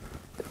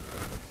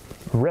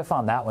 Riff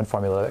on that one for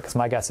me a little bit, because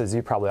my guess is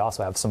you probably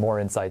also have some more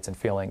insights and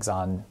feelings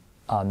on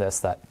this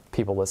that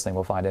people listening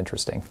will find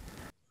interesting.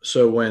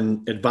 So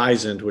when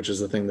Advisent, which is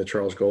the thing that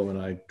Charles Goldman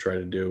and I tried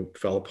to do,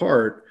 fell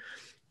apart,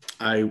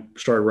 I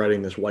started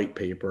writing this white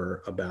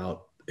paper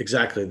about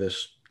exactly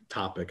this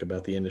topic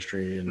about the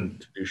industry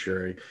and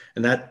fiduciary.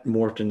 And that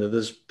morphed into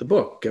the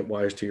book, Get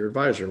Wise to Your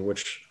Advisor,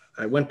 which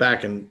I went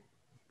back and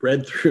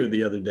read through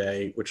the other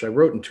day, which I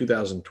wrote in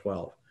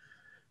 2012.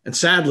 And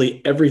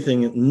sadly,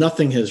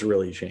 nothing has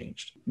really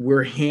changed.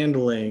 We're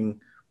handling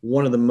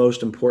one of the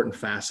most important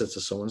facets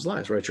of someone's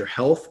lives, right? Your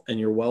health and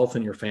your wealth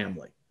and your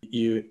family.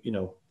 You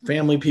know,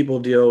 family people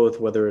deal with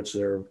whether it's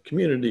their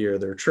community or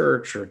their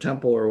church or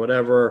temple or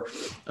whatever.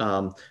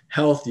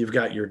 Health, you've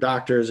got your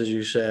doctors, as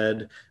you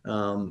said.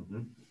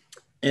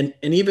 And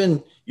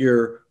even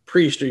your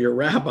priest or your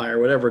rabbi or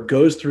whatever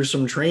goes through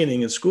some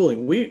training and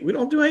schooling. We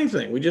don't do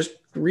anything. We just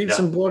read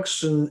some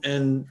books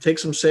and take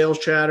some sales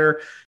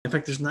chatter. In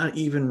fact, there's not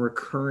even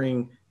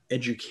recurring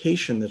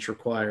education that's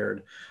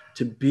required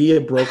to be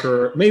a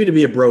broker, maybe to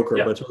be a broker,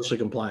 but it's mostly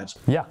compliance.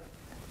 Yeah,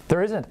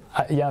 there isn't.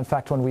 In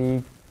fact, when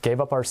we gave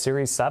up our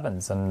Series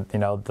 7s and, you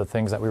know, the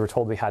things that we were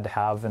told we had to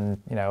have,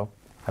 and, you know,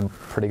 I'm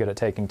pretty good at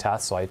taking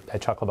tests, so I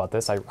chuckle about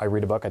this. I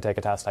read a book, I take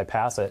a test, I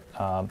pass it.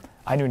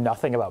 I knew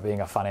nothing about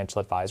being a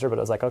financial advisor, but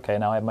I was like, okay,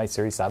 now I have my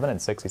Series 7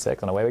 and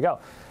 66, and away we go.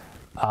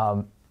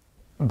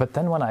 But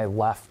then when I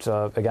left,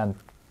 again,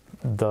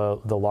 the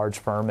large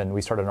firm, and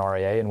we started an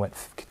RIA and went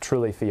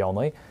truly fee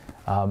only,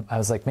 I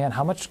was like, man,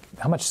 how much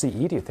CE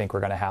do you think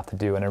we're going to have to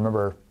do? And I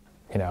remember,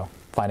 you know,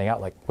 finding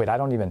out, like, wait, I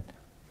don't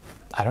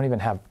even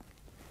have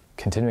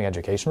continuing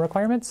education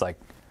requirements. Like,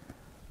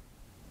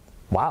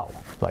 wow,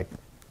 like,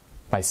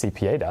 my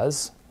CPA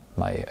does,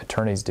 my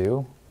attorneys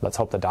do, let's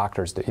hope the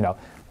doctors do, you know,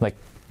 like,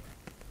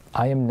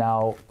 I am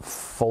now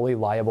fully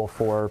liable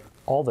for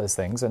all those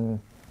things. And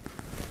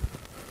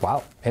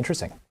wow,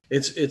 interesting.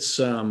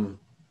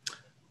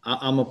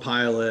 I'm a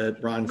pilot,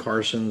 Ron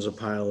Carson's a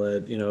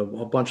pilot, you know,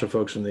 a bunch of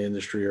folks in the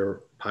industry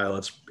are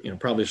pilots, you know,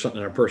 probably something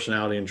in our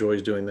personality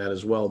enjoys doing that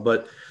as well.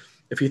 But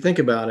if you think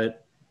about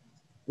it,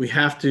 we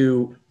have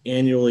to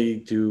annually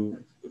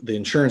do, the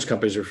insurance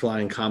companies are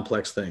flying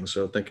complex things.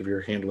 So think if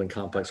you're handling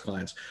complex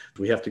clients,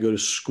 we have to go to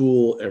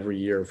school every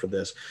year for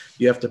this.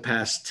 You have to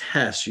pass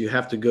tests. You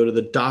have to go to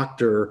the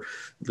doctor,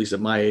 at least at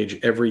my age,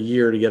 every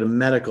year to get a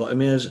medical. I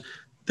mean,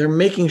 they're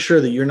making sure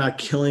that you're not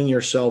killing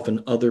yourself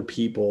and other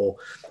people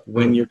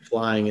when you're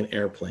flying an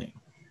airplane.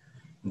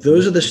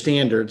 Those are the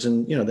standards.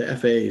 And, the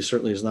FAA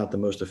certainly is not the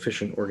most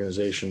efficient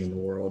organization in the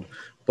world,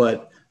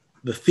 but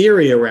the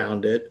theory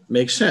around it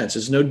makes sense.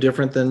 It's no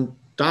different than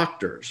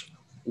doctors,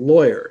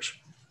 lawyers.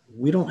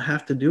 We don't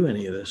have to do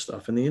any of this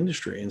stuff in the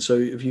industry. And so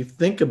if you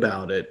think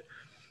about it,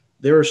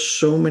 there are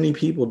so many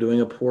people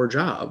doing a poor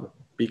job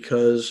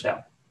because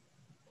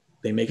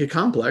they make it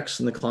complex,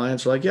 and the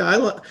clients are like, you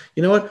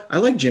know what? I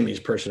like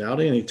Jimmy's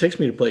personality, and he takes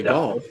me to play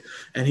golf,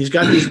 and he's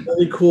got these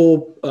really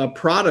cool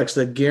products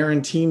that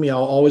guarantee me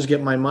I'll always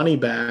get my money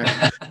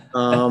back.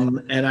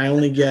 And I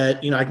only get,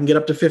 I can get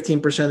up to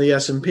 15% of the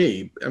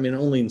S&P. I mean,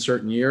 only in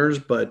certain years,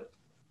 but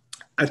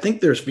I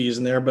think there's fees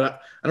in there,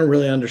 but I don't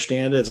really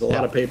understand it. It's a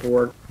lot of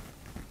paperwork.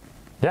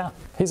 Yeah,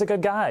 he's a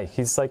good guy.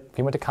 He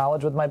went to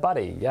college with my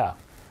buddy. Yeah.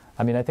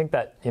 I mean, I think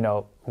that,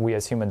 we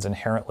as humans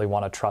inherently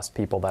want to trust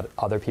people that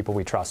other people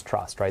we trust,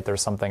 right?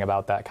 There's something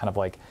about that kind of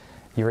like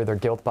you're either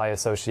guilt by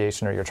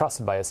association or you're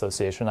trusted by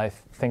association. I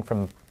think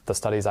from the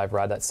studies I've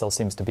read, that still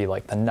seems to be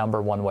like the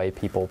number one way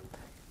people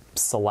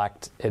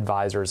select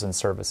advisors and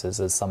services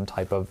is some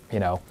type of,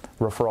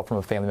 referral from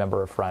a family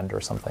member or friend or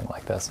something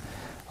like this.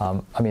 I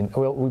mean,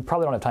 we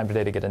probably don't have time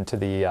today to get into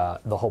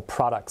the whole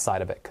product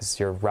side of it, because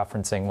you're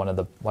referencing one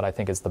of what I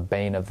think is the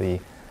bane of the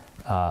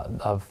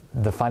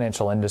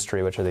financial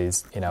industry, which are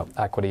these,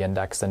 equity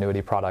indexed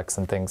annuity products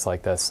and things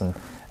like this. And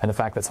the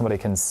fact that somebody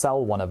can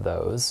sell one of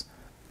those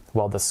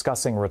while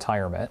discussing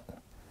retirement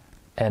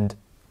and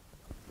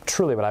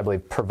truly what I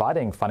believe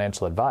providing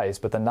financial advice,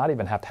 but then not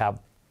even have to have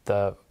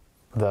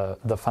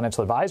the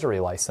financial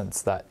advisory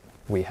license that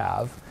we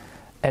have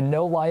and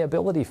no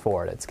liability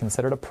for it. It's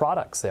considered a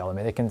product sale. I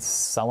mean, they can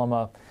sell them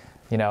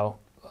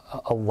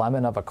a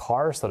lemon of a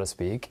car, so to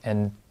speak,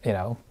 and,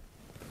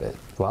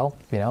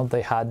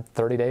 they had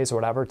 30 days or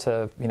whatever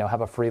to,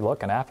 have a free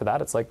look. And after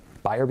that, it's like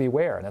buyer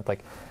beware. And it's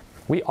like,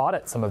 we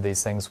audit some of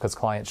these things because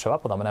clients show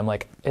up with them. And I'm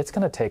like, it's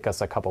going to take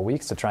us a couple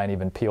weeks to try and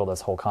even peel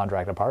this whole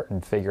contract apart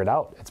and figure it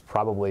out. It's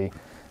probably,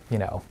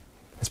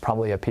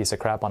 a piece of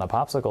crap on a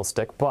popsicle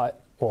stick,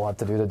 but we'll have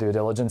to do the due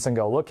diligence and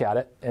go look at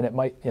it. And it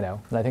might, and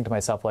I think to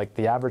myself, like,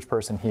 the average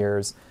person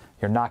hears,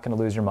 you're not going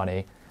to lose your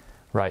money,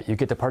 right? You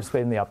get to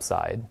participate in the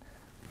upside.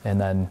 And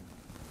then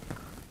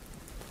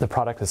the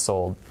product is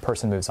sold,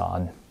 person moves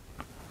on,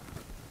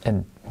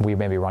 and we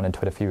maybe run into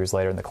it a few years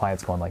later, and the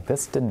client's going like,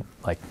 this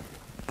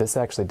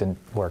actually didn't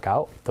work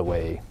out the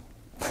way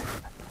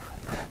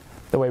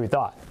we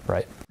thought,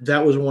 right?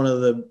 That was one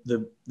of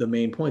the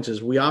main points,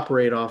 is we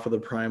operate off of the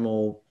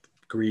primal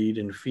greed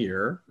and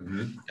fear.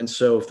 Mm-hmm. And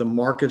so if the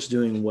market's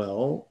doing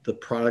well, the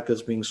product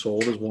that's being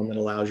sold is one that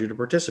allows you to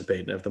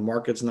participate. And if the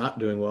market's not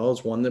doing well,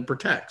 it's one that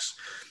protects.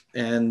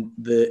 And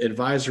the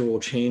advisor will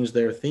change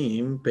their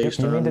theme based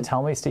on... You mean to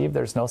tell me, Steve,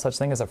 there's no such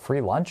thing as a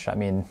free lunch? I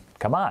mean,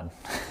 come on.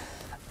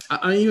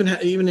 I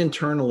even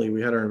internally,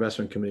 we had our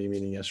investment committee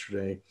meeting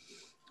yesterday,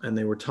 and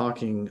they were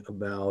talking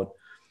about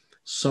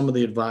some of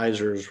the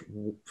advisors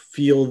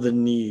feel the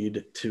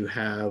need to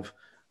have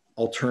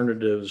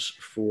alternatives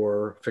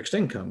for fixed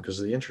income because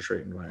of the interest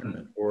rate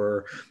environment,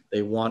 or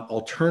they want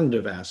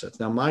alternative assets.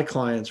 Now, my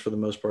clients, for the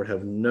most part,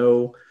 have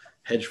no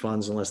hedge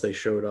funds unless they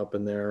showed up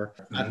in there.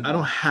 Mm-hmm. I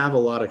don't have a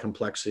lot of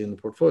complexity in the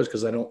portfolios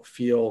because I don't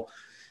feel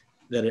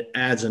that it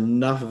adds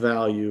enough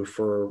value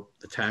for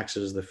the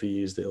taxes, the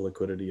fees, the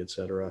illiquidity, et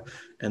cetera,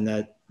 and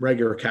that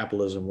regular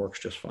capitalism works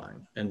just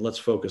fine. And let's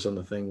focus on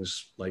the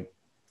things like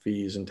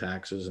fees and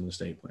taxes and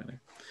estate planning.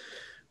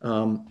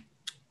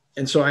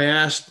 And so I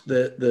asked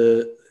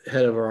the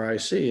head of our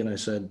IC, and I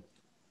said,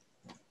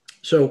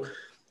 so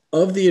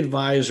of the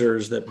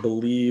advisors that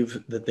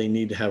believe that they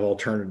need to have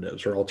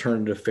alternatives or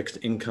alternative fixed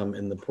income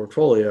in the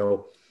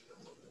portfolio,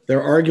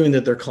 they're arguing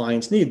that their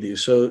clients need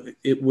these. So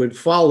it would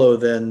follow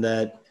then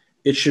that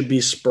it should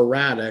be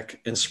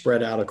sporadic and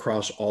spread out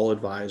across all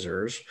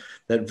advisors,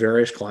 that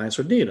various clients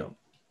would need them.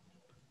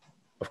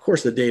 Of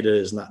course, the data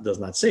does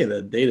not say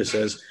that. Data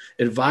says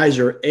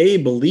advisor A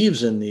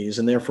believes in these,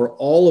 and therefore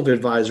all of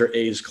advisor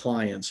A's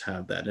clients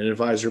have that. And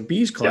advisor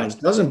B's clients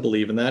doesn't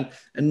believe in that,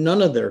 and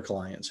none of their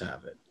clients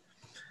have it.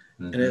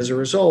 Mm-hmm. And as a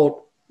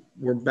result,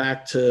 we're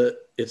back to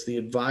it's the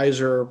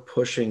advisor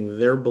pushing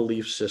their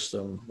belief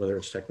system, whether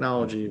it's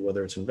technology,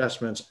 whether it's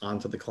investments,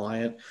 onto the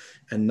client,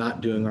 and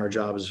not doing our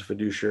job as a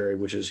fiduciary,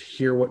 which is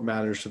hear what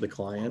matters to the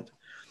client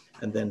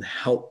and then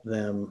help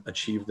them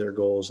achieve their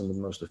goals in the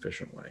most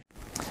efficient way.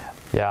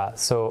 Yeah,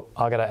 so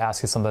I got to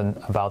ask you something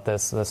about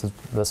this. This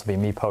will be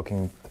me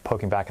poking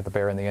back at the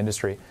bear in the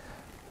industry.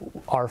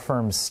 Our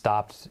firm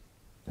stopped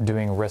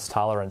doing risk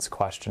tolerance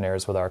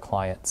questionnaires with our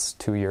clients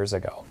 2 years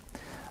ago.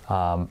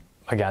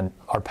 Again,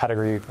 our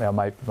pedigree,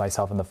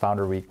 myself and the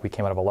founder, we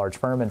came out of a large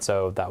firm, and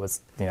so that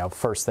was,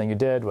 first thing you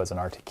did was an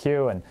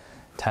RTQ and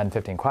 10,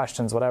 15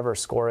 questions, whatever,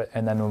 score it.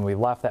 And then when we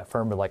left that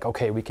firm, we're like,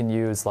 okay, we can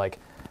use an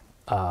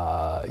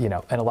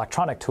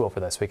electronic tool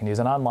for this. We can use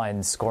an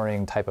online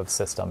scoring type of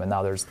system, and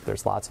now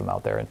there's lots of them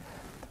out there. And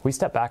we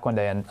stepped back one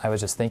day, and I was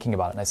just thinking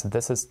about it, and I said,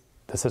 this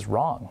is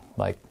wrong.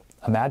 Like,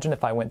 imagine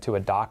if I went to a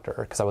doctor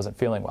because I wasn't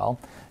feeling well,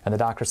 and the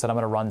doctor said, I'm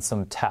going to run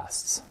some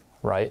tests,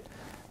 right?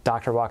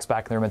 Doctor walks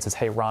back in the room and says,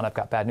 hey, Ron, I've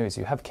got bad news.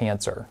 You have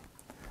cancer.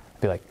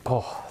 be like,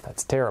 oh,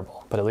 that's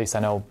terrible, but at least I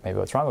know maybe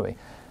what's wrong with me.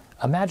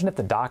 Imagine if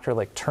the doctor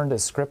like turned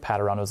his script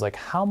pad around and was like,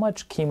 how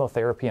much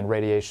chemotherapy and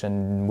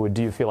radiation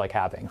do you feel like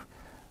having,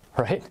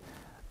 right?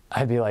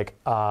 I'd be like,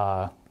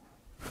 the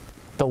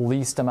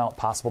least amount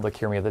possible to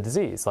cure me of the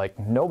disease. Like,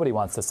 nobody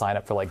wants to sign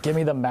up for like, give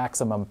me the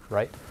maximum,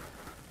 right?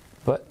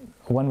 But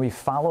when we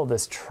follow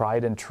this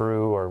tried and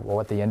true, or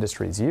what the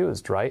industry's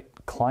used, right?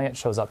 Client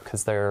shows up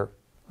because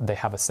they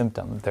have a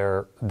symptom.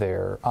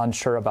 They're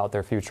unsure about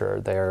their future.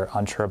 They're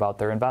unsure about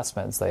their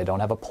investments. They don't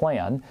have a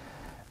plan.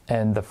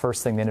 And the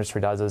first thing the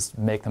industry does is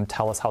make them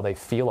tell us how they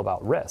feel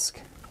about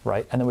risk,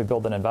 right? And then we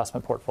build an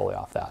investment portfolio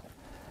off that.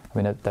 I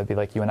mean, that'd be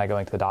like you and I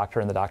going to the doctor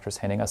and the doctor's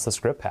handing us the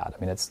script pad. I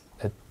mean,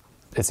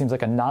 it seems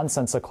like a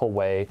nonsensical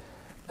way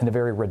and a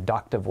very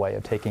reductive way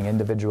of taking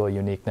individual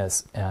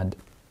uniqueness and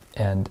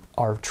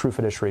our true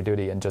fiduciary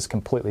duty and just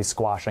completely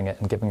squashing it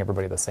and giving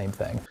everybody the same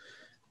thing.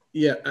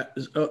 Yeah,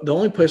 the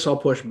only place I'll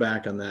push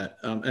back on that,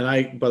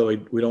 and by the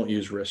way, we don't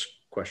use risk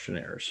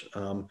questionnaires.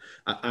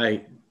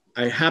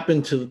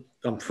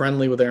 I'm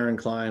friendly with Aaron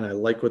Klein. I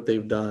like what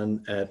they've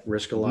done at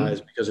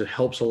Riskalyze because it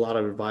helps a lot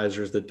of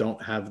advisors that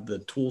don't have the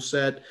tool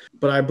set.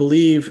 But I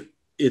believe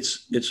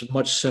it's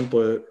much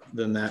simpler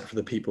than that for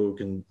the people who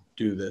can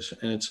do this.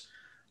 And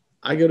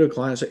I go to a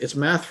client and say, it's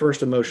math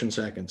first, emotion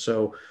second.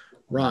 So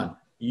Ron,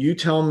 you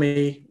tell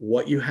me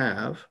what you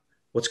have,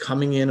 what's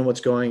coming in and what's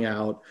going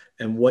out,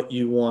 and what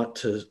you want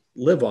to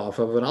live off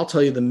of. And I'll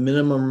tell you the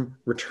minimum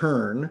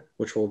return,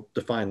 which will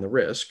define the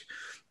risk,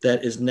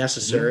 that is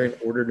necessary in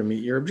order to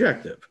meet your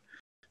objective.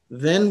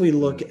 Then we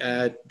look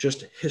at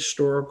just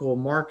historical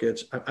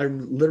markets. I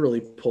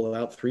literally pull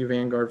out 3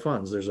 Vanguard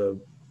funds. There's a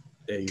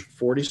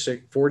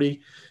 40-60, a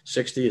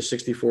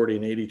 60-40,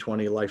 and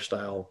 80-20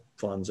 lifestyle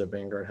funds that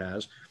Vanguard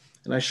has.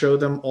 And I show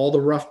them all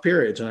the rough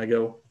periods and I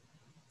go,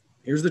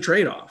 here's the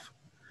trade-off.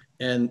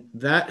 And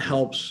that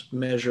helps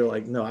measure,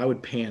 like, no, I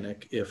would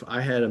panic if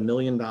I had $1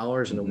 million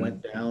and it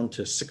went down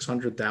to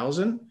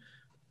 600,000,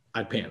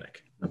 I'd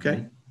panic.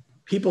 Okay.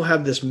 People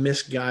have this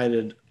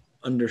misguided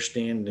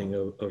understanding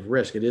of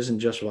risk. It isn't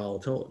just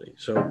volatility.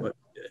 So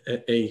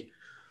a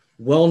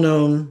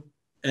well-known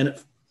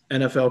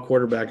NFL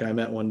quarterback I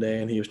met one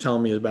day, and he was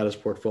telling me about his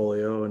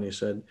portfolio, and he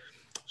said,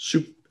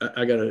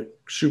 I got a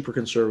super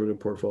conservative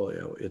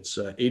portfolio. It's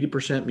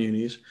 80%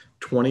 munis,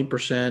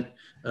 20%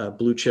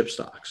 blue chip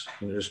stocks.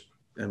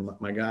 And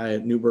my guy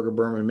at Neuberger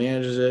Berman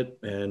manages it,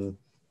 and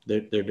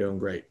they're doing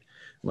great.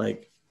 I'm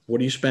like, what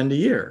do you spend a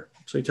year?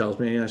 So he tells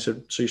me, and I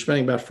said, so you're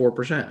spending about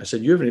 4%. I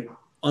said, you have an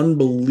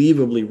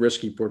unbelievably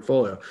risky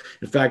portfolio.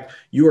 In fact,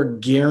 you are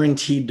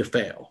guaranteed to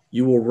fail.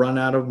 You will run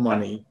out of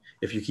money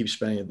if you keep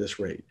spending at this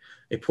rate.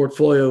 A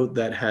portfolio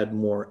that had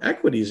more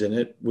equities in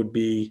it would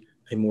be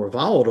a more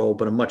volatile,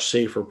 but a much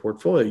safer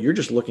portfolio. You're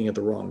just looking at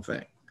the wrong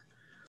thing.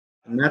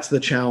 And that's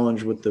the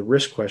challenge with the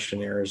risk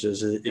questionnaires,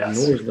 is it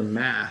ignores the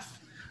math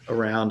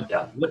around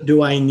what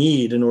do I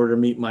need in order to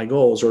meet my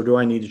goals, or do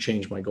I need to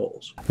change my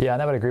goals? Yeah,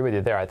 and I would agree with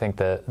you there. I think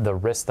the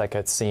risk that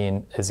gets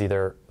seen is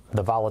either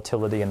the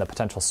volatility and the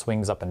potential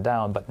swings up and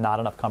down, but not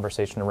enough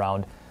conversation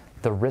around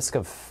the risk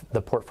of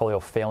the portfolio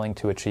failing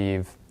to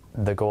achieve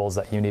the goals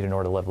that you need in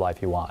order to live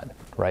life you want,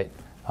 right?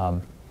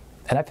 And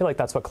I feel like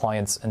that's what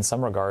clients, in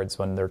some regards,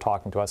 when they're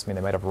talking to us, I mean,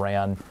 they might have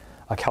ran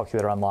a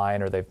calculator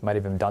online, or they might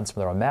have even done some of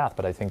their own math,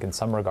 but I think in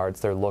some regards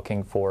they're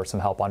looking for some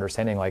help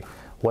understanding, like,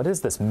 what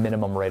is this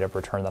minimum rate of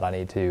return that I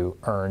need to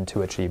earn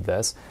to achieve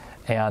this?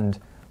 And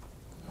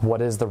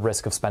what is the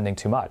risk of spending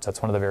too much?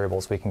 That's one of the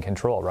variables we can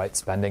control, right?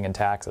 Spending and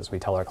taxes. We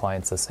tell our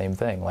clients the same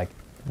thing. Like,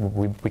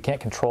 we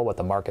can't control what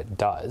the market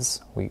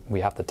does.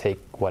 We have to take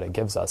what it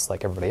gives us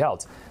like everybody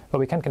else. But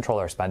we can control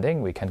our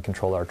spending. We can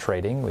control our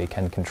trading. We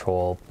can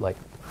control like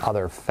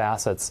other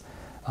facets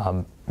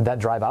that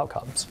drive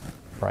outcomes,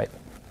 right?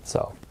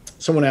 So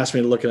someone asked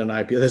me to look at an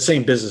IPS. The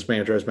same business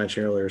manager I was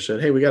mentioning earlier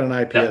said, hey, we got an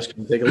IPS.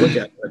 Can you take a look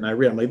at it? And I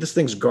read, I'm like, this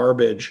thing's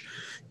garbage.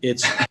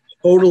 It's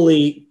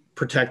totally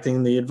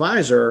protecting the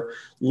advisor.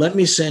 Let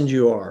me send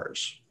you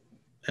ours.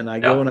 And I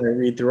go and I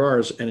read through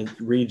ours, and it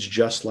reads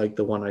just like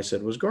the one I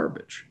said was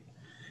garbage.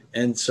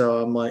 And so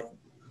I'm like,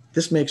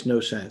 this makes no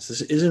sense.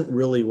 This isn't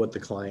really what the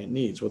client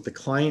needs. What the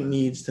client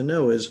needs to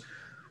know is,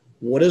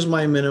 what is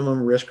my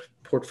minimum risk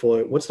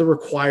portfolio? What's the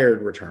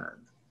required return?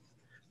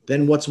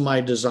 Then what's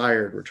my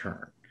desired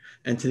return?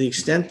 And to the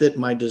extent that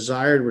my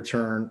desired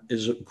return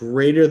is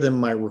greater than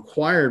my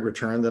required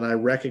return, then I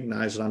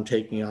recognize that I'm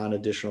taking on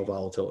additional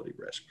volatility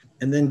risk.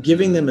 And then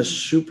giving them a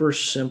super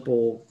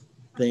simple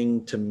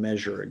thing to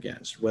measure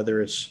against,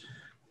 whether it's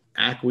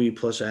ACWI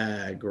plus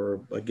AG,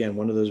 or again,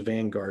 one of those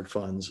Vanguard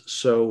funds.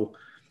 So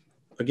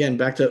again,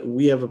 back to,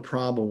 we have a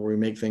problem where we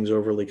make things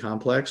overly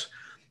complex.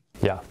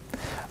 Yeah.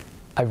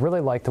 I really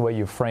like the way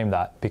you frame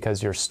that,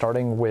 because you're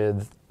starting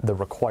with the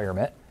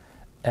requirement,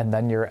 and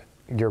then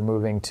you're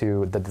moving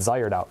to the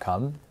desired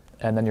outcome,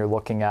 and then you're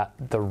looking at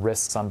the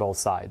risks on both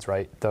sides,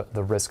 right?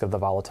 The risk of the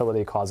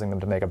volatility causing them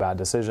to make a bad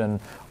decision,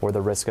 or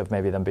the risk of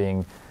maybe them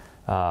being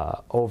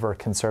over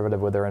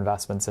conservative with their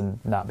investments and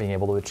not being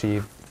able to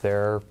achieve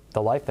the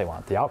life they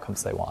want, the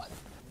outcomes they want.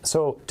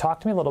 So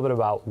talk to me a little bit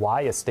about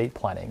why estate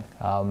planning.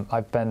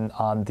 I've been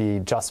on the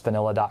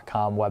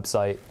justvanilla.com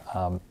website.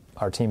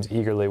 Our team's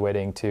eagerly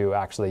waiting to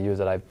actually use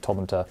it. I told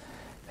them to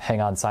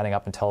hang on signing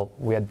up until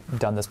we had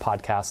done this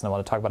podcast, and I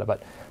want to talk about it.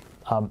 But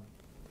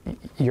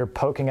you're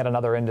poking at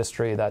another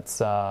industry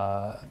that's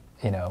run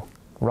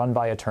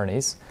by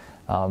attorneys.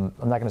 I'm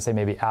not going to say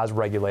maybe as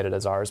regulated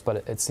as ours,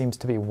 but it seems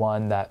to be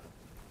one that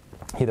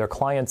either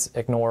clients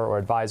ignore or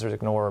advisors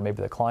ignore, or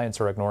maybe the clients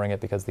are ignoring it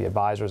because the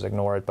advisors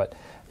ignore it. But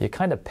you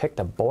kind of picked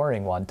a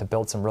boring one to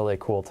build some really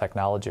cool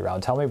technology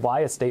around. Tell me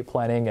why estate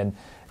planning and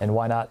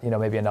why not,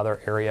 maybe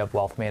another area of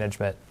wealth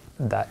management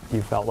that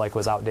you felt like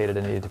was outdated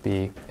and needed to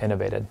be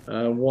innovated?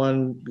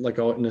 One, like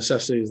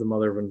necessity is the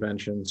mother of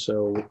invention.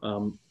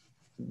 So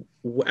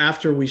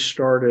after we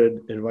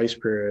started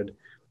AdvicePeriod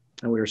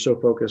and we were so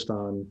focused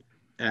on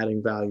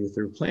adding value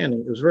through planning,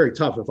 it was very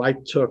tough. If I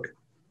took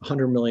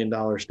 $100 million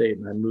estate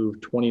and I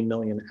moved 20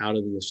 million out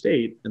of the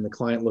estate and the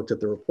client looked at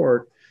the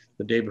report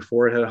the day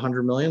before it had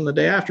 100 million, the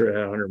day after it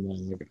had 100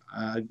 million,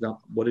 like,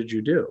 what did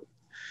you do?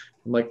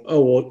 I'm like,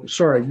 oh, well,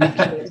 sorry, you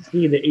can't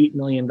see the $8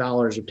 million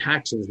of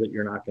taxes that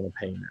you're not going to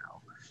pay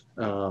now,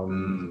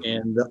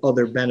 and the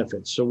other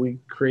benefits. So we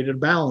created a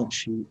balance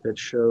sheet that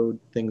showed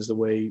things the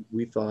way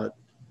we thought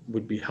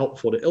would be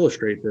helpful to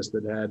illustrate this,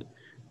 that had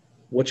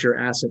what's your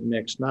asset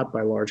mix, not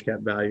by large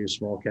cap value,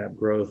 small cap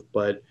growth,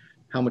 but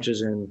how much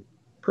is in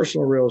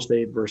personal real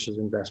estate versus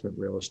investment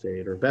real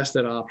estate, or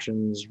vested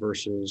options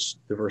versus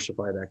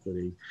diversified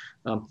equity.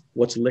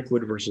 What's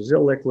liquid versus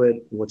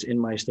illiquid, what's in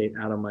my state,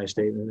 out of my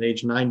state, and at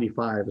age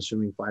 95,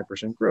 assuming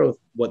 5% growth,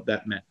 what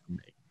that meant for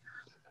me.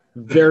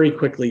 Very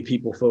quickly,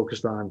 people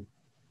focused on,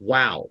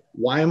 wow,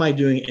 why am I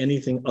doing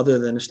anything other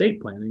than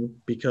estate planning?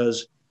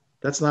 Because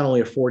that's not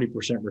only a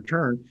 40%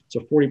 return, it's a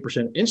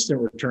 40% instant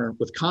return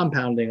with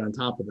compounding on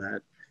top of that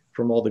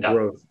from all the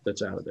growth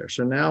that's out of there.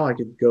 So now I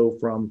could go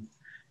from,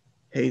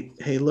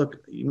 hey, look,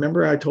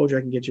 remember I told you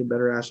I can get you a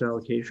better asset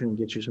allocation and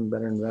get you some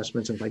better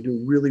investments. And if I do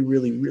a really,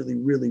 really, really,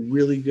 really,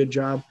 really good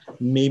job,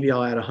 maybe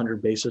I'll add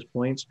 100 basis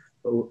points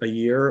a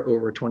year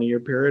over a 20-year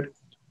period.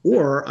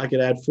 Or I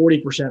could add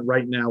 40%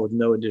 right now with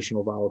no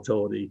additional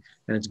volatility,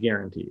 and it's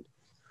guaranteed.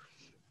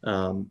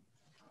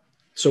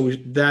 So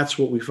that's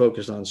what we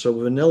focused on. So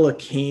vanilla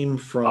came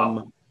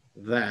from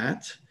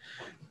that.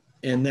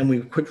 And then we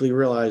quickly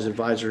realized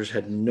advisors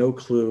had no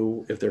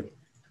clue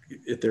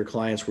if their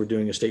clients were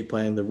doing estate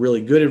planning. The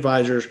really good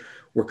advisors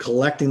were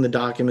collecting the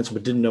documents,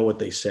 but didn't know what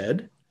they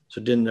said. So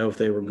didn't know if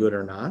they were good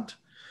or not.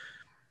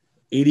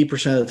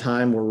 80% of the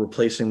time we're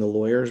replacing the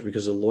lawyers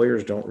because the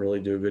lawyers don't really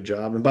do a good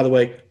job. And by the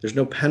way, there's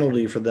no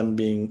penalty for them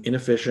being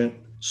inefficient,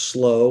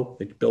 slow,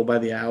 they bill by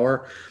the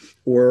hour,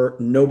 or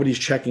nobody's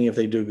checking if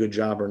they do a good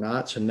job or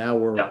not. So now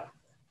we're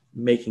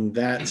making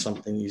that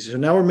something easy. So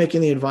now we're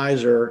making the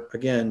advisor,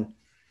 again,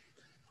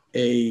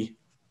 a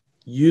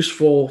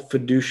useful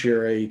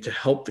fiduciary to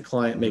help the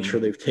client make sure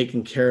they've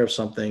taken care of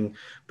something,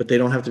 but they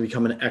don't have to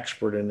become an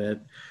expert in it.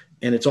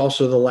 And it's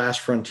also the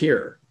last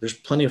frontier. There's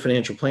plenty of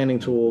financial planning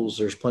tools.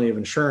 There's plenty of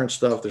insurance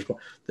stuff.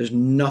 There's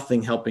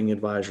nothing helping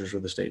advisors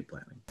with estate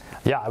planning.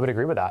 Yeah, I would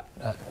agree with that.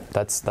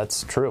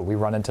 That's true. We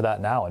run into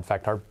that now. In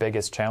fact, our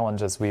biggest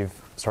challenge as we've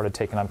started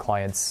taking on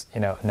clients,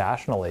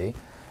 nationally,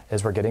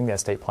 is we're getting the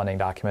estate planning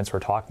documents. We're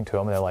talking to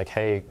them, and they're like,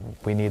 "Hey,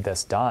 we need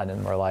this done."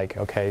 And we're like,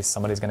 "Okay,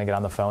 somebody's going to get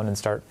on the phone and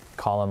start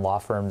calling law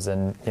firms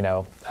in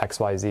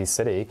XYZ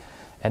city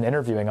and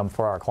interviewing them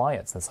for our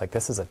clients." And it's like,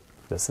 this is a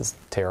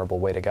terrible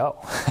way to go.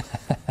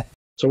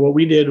 So what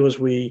we did was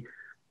we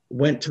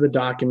went to the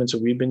documents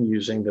that we've been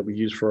using, that we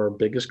use for our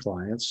biggest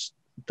clients,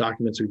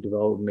 documents we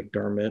developed with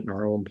McDermott and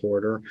our own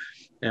Porter,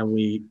 and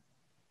we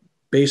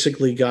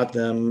basically got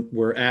them.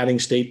 We're adding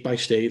state by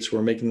state, so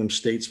we're making them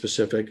state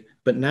specific.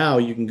 But now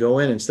you can go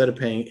in, instead of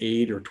paying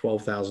 $8,000 or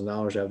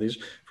 $12,000 to have these,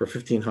 for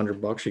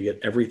 $1,500, you get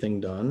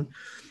everything done.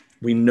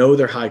 We know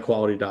they're high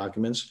quality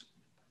documents.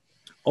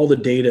 All the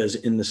data is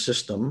in the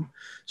system,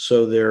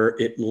 so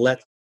it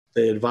lets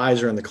the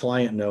advisor and the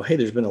client know, hey,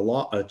 there's been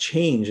a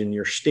change in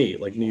your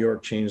state, like New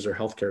York changed their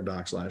healthcare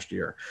docs last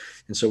year.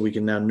 And so we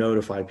can now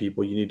notify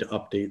people, you need to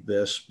update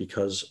this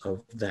because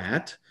of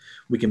that.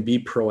 We can be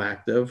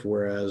proactive,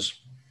 whereas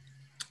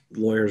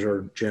lawyers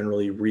are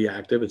generally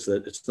reactive.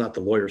 It's not the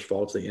lawyer's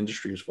fault, it's the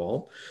industry's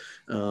fault.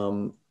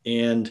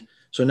 And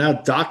so now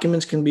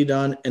documents can be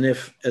done. And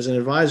if, as an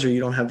advisor, you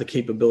don't have the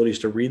capabilities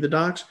to read the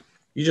docs,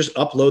 you just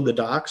upload the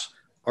docs.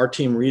 Our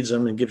team reads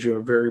them and gives you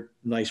a very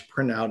nice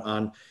printout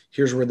on,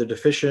 here's where they're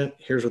deficient,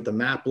 here's what the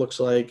map looks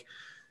like.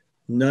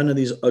 None of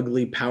these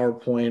ugly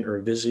PowerPoint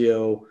or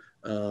Visio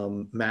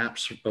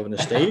maps of an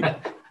estate.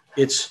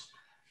 It's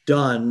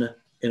done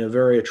in a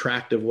very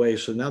attractive way.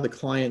 So now the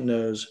client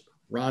knows,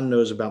 Ron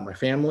knows about my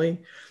family.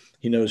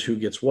 He knows who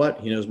gets what.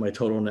 He knows my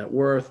total net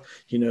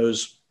worth. He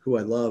knows who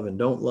I love and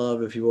don't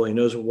love, if you will. He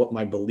knows what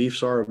my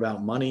beliefs are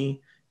about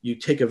money. You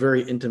take a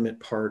very intimate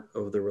part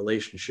of the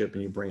relationship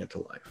and you bring it to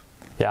life.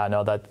 Yeah,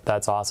 no,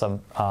 that's awesome.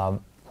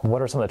 What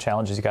are some of the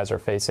challenges you guys are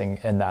facing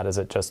in that? Is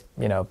it just,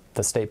 the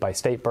state by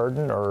state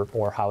burden,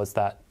 or how is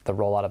that the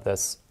rollout of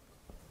this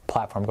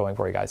platform going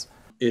for you guys?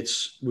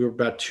 we're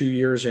about 2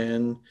 years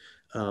in.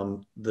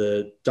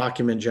 The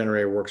document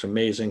generator works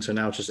amazing. So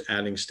now it's just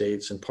adding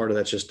states, and part of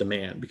that's just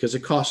demand, because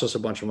it costs us a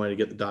bunch of money to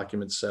get the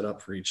documents set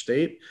up for each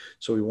state.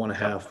 So we want to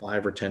have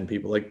 5 or 10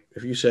 people. Like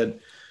if you said,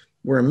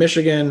 we're in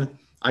Michigan,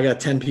 I got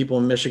 10 people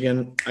in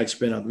Michigan, I'd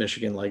spin up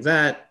Michigan like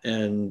that.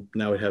 And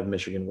now we have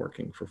Michigan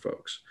working for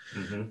folks.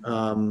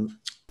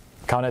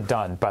 Count it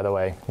done, by the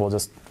way. We'll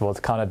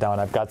count it down.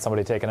 I've got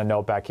somebody taking a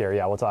note back here.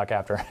 Yeah, we'll talk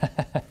after.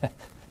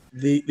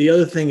 The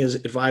other thing is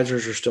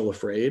advisors are still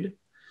afraid.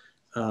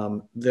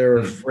 They're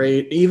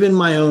afraid, even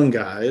my own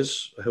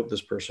guys. I hope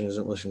this person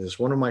isn't listening to this.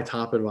 One of my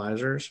top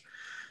advisors,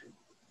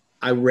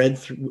 I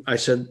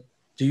said,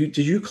 did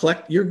you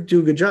collect, you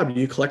do a good job.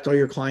 Do you collect all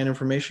your client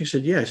information? He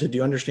said, yeah. I said, do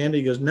you understand it?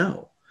 He goes,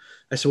 no.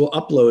 I said, well,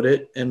 upload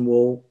it and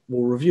we'll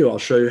review. I'll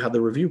show you how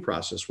the review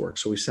process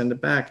works. So we send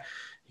it back.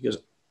 He goes,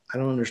 I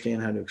don't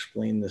understand how to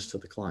explain this to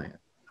the client.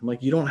 I'm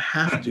like, you don't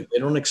have to. They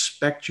don't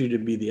expect you to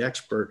be the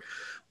expert.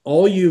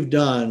 All you've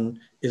done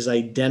is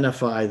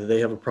identify that they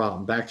have a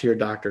problem. Back to your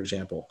doctor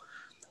example.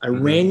 I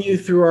ran you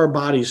through our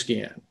body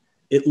scan.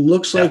 It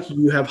looks like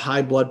you have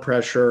high blood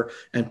pressure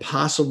and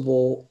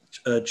possible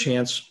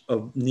chance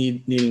of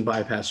needing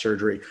bypass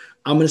surgery.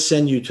 I'm going to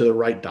send you to the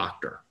right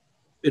doctor.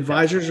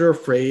 Advisors are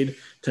afraid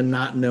to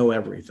not know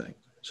everything.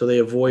 So they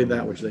avoid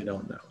that which they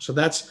don't know. So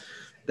that's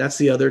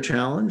the other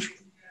challenge.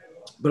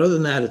 But other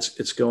than that,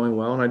 it's going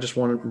well, and I just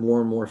wanted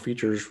more and more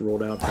features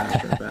rolled out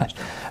faster and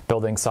faster.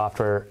 Building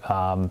software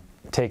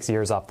takes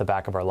years off the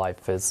back of our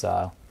life is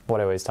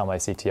what I always tell my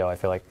CTO. I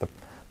feel like the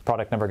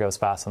product never goes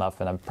fast enough,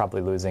 and I'm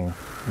probably losing,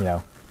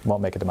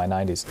 won't make it to my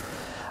 90s.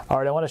 All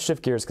right, I want to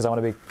shift gears because I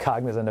want to be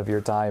cognizant of your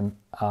time.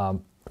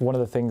 One of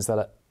the things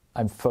that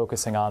I'm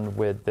focusing on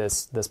with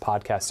this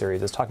podcast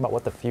series is talking about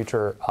what the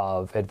future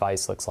of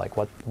advice looks like,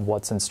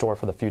 what's in store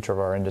for the future of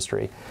our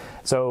industry.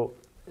 So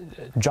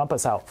jump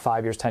us out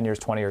 5 years, 10 years,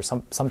 20 years,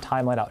 some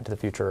timeline out into the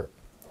future.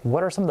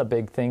 What are some of the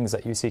big things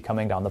that you see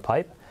coming down the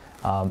pipe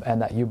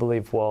and that you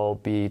believe will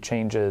be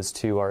changes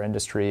to our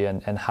industry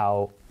and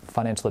how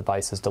financial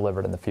advice is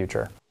delivered in the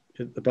future?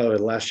 By the way,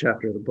 the last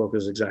chapter of the book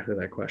is exactly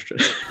that question.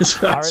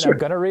 So all right, I'm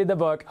going to read the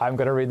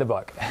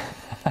book.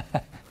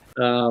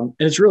 And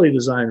it's really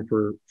designed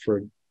for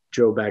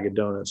Joe Bag of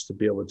Donuts to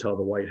be able to tell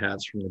the white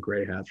hats from the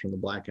gray hats from the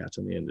black hats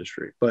in the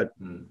industry. But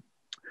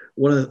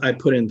I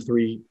put in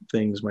 3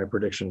 things, my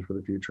predictions for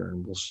the future,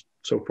 and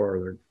so far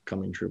they're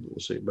coming true, but we'll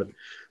see. But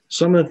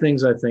some of the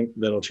things I think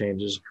that'll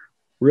change is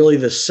really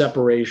the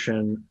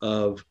separation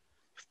of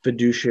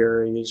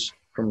fiduciaries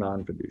from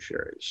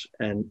non-fiduciaries.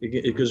 And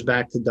it goes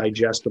back to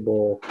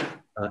digestible,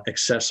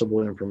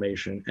 accessible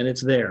information. And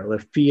it's there. The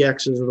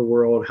FEXs of the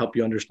world help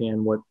you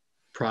understand what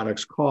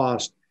products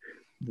cost.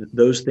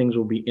 Those things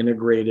will be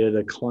integrated.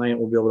 A client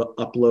will be able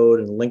to upload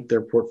and link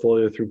their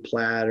portfolio through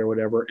Plaid or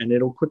whatever, and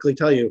it'll quickly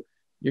tell you,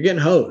 you're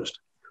getting hosed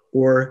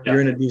or you're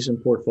in a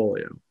decent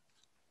portfolio.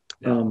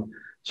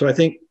 So I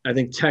think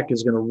tech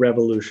is going to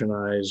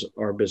revolutionize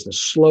our business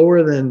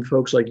slower than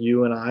folks like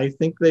you and I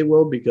think they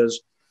will,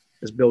 because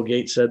as Bill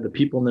Gates said, the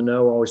people in the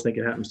know always think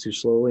it happens too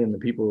slowly, and the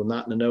people who are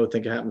not in the know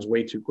think it happens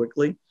way too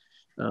quickly.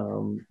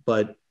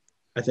 But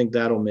I think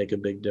that'll make a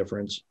big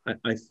difference.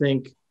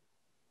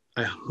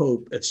 I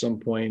hope at some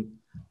point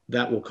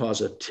that will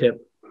cause a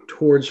tip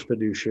towards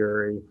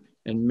fiduciary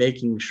and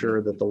making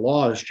sure that the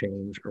laws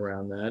change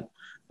around that.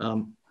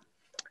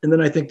 And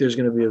then I think there's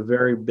going to be a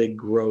very big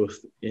growth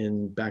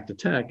in back to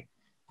tech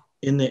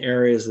in the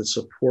areas that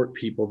support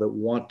people that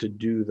want to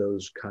do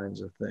those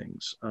kinds of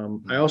things.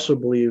 I also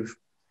believe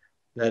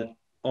that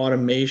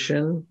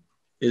automation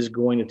is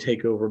going to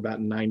take over about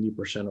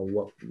 90% of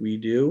what we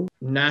do.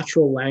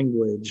 Natural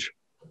language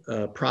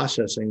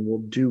processing will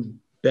do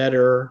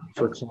better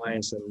for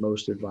clients than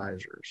most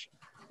advisors.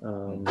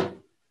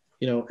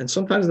 And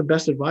sometimes the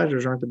best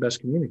advisors aren't the best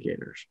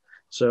communicators.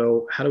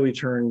 So how do we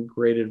turn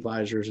great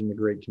advisors into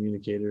great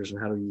communicators, and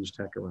how do we use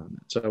tech around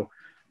that? So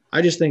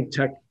I just think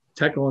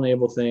tech will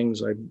enable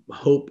things. I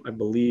hope, I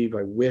believe,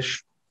 I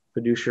wish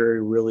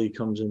fiduciary really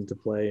comes into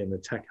play and the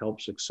tech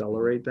helps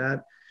accelerate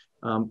that.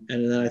 And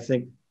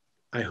then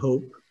I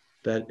hope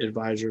that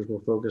advisors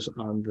will focus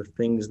on the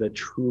things that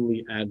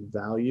truly add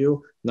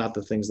value, not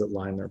the things that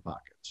line their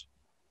pockets.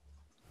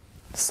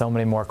 So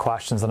many more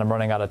questions and I'm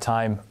running out of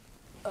time.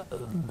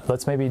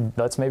 Let's maybe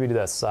do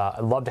this.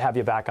 I'd love to have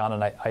you back on,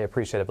 and I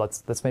appreciate it.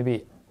 Let's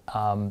maybe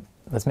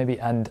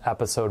end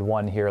episode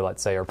 1 here,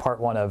 let's say, or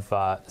part 1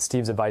 of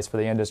Steve's advice for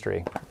the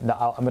industry.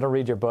 Now, I'm going to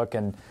read your book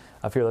and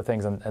a few other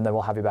things, and then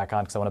we'll have you back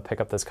on because I want to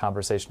pick up this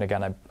conversation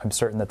again. I'm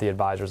certain that the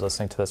advisors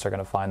listening to this are going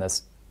to find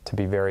this to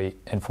be very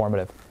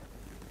informative.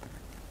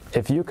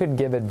 If you could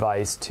give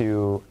advice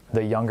to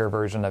the younger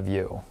version of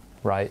you,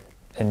 right,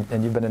 and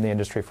you've been in the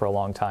industry for a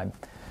long time,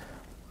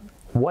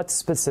 what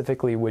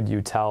specifically would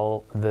you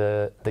tell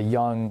the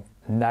young,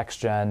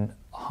 next-gen,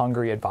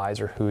 hungry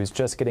advisor who's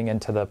just getting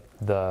into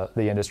the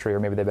industry, or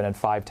maybe they've been in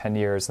 5-10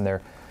 years and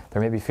they're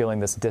maybe feeling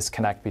this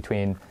disconnect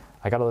between,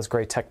 I got all this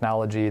great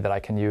technology that I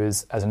can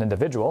use as an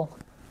individual,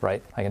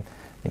 right? I can,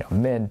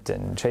 Mint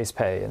and Chase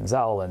Pay and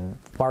Zelle and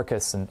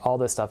Marcus and all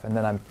this stuff, and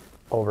then I'm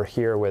over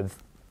here with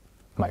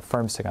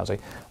firm's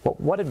technology.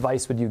 What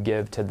advice would you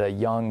give to the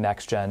young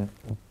next-gen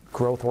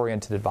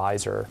growth-oriented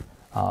advisor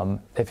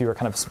if you were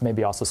kind of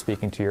maybe also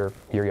speaking to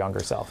your younger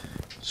self?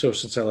 So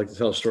since I like to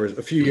tell stories,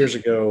 a few years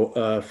ago,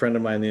 a friend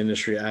of mine in the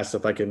industry asked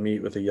if I could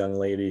meet with a young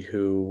lady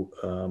who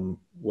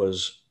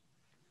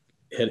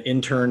had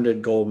interned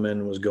at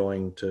Goldman, was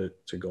going to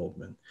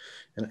Goldman.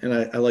 And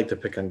I like to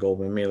pick on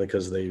Goldman mainly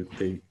because they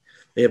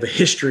have a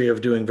history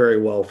of doing very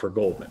well for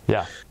Goldman.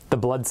 Yeah. The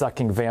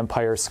blood-sucking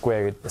vampire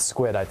squid,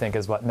 I think,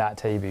 is what Matt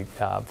Taibbi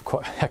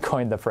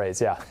coined the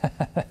phrase. Yeah.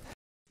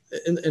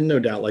 And no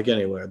doubt, like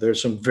anywhere,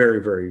 there's some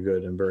very, very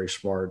good and very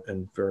smart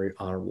and very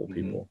honorable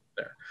people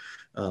there.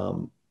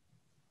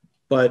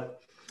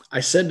 But I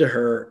said to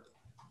her,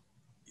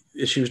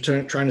 she was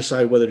trying to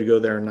decide whether to go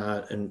there or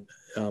not. And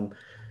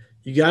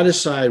you got to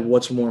decide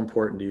what's more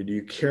important to you. Do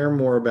you care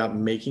more about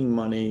making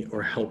money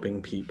or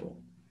helping people?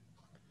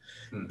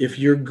 If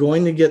you're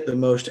going to get the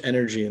most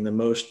energy and the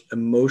most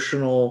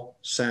emotional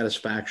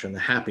satisfaction, the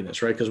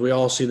happiness, right? Because we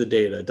all see the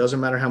data. It doesn't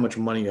matter how much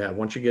money you have.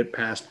 Once you get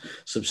past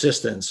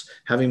subsistence,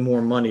 having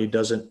more money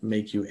doesn't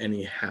make you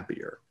any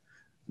happier.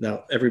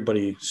 Now,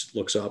 everybody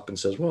looks up and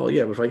says, well,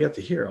 yeah, but if I get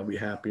to here, I'll be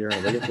happier.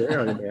 And if I get to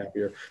there, I'll be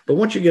happier. But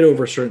once you get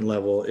over a certain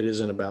level, it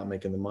isn't about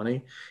making the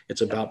money.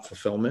 It's about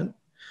fulfillment.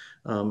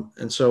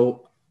 And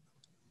so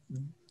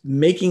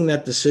making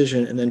that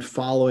decision and then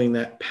following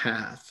that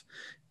path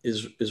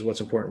is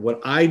what's important.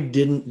 What I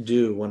didn't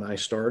do when I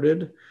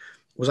started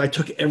was I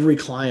took every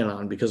client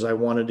on because I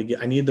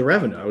needed the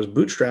revenue. I was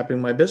bootstrapping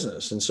my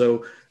business. And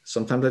so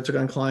sometimes I took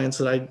on clients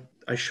that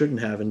I shouldn't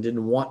have and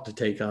didn't want to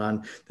take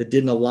on, that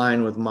didn't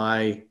align with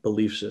my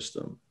belief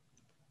system.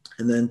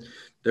 And then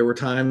there were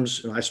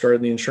times I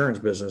started the insurance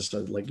business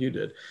like you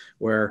did,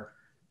 where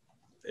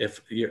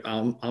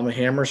I'm a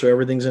hammer, so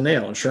everything's a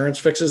nail. Insurance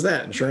fixes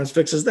that. Insurance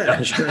fixes that.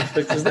 Insurance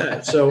fixes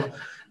that. So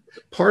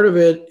part of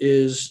it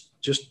is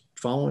just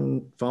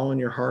following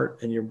your heart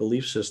and your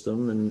belief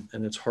system.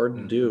 And it's hard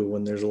to do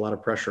when there's a lot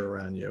of pressure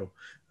around you,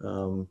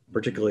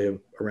 particularly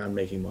around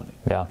making money.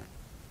 Yeah.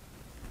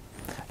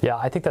 Yeah,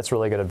 I think that's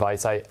really good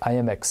advice. I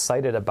am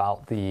excited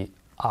about the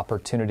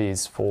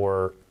opportunities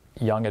for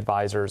young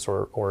advisors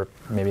or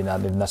maybe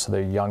not even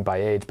necessarily young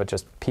by age, but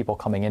just people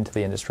coming into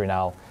the industry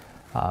now.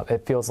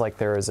 It feels like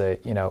there is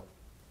an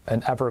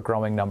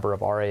ever-growing number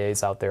of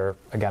RIAs out there,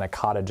 again, a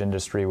cottage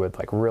industry with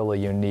like really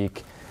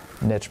unique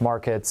niche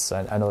markets.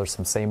 I know there's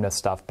some sameness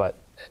stuff, but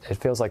it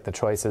feels like the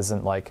choice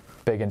isn't like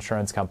big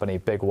insurance company,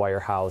 big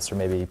wirehouse, or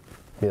maybe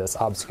this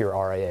obscure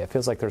RIA. It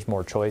feels like there's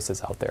more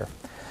choices out there.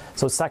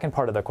 So second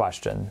part of the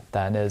question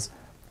then is,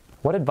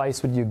 what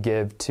advice would you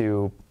give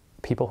to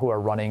people who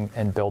are running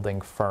and building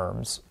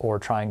firms or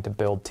trying to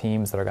build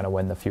teams that are going to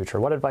win the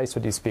future? What advice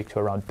would you speak to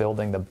around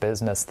building the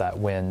business that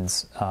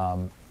wins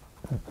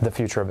the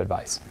future of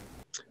advice?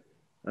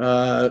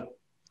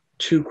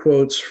 Two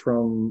quotes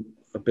from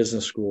a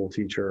business school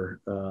teacher.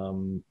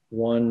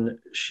 One,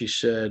 she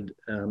said,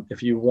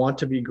 if you want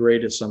to be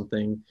great at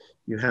something,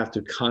 you have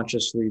to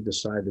consciously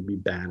decide to be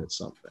bad at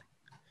something.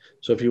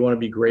 So if you want to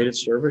be great at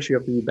service, you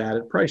have to be bad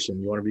at pricing.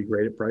 You want to be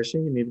great at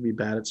pricing, you need to be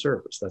bad at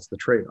service. That's the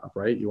trade-off,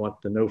 right? You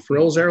want the no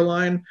frills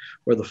airline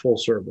or the full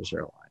service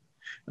airline.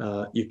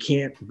 You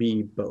can't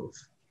be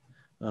both.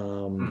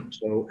 And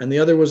the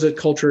other was that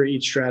culture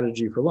eats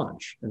strategy for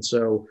lunch. And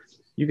so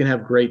you can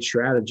have great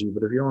strategy,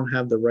 but if you don't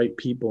have the right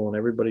people and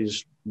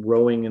everybody's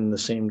rowing in the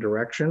same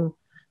direction,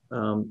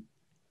 then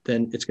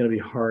it's going to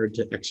be hard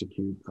to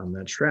execute on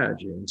that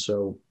strategy. And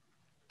so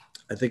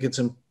I think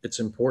it's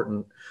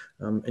important.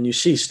 And you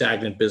see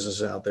stagnant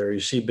businesses out there. You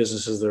see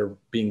businesses that are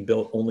being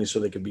built only so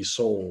they could be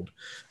sold.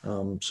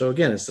 So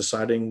again, it's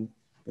deciding,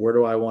 where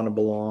do I want to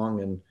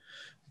belong, and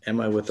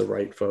am I with the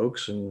right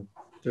folks? And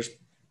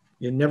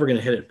you're never going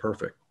to hit it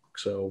perfect.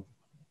 So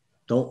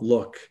don't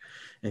look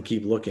and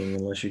keep looking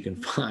unless you can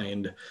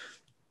find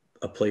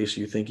a place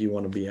you think you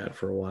want to be at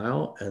for a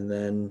while, and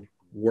then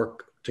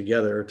work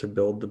together to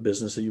build the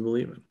business that you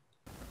believe in.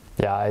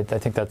 Yeah, I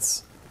think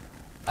that's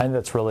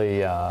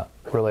really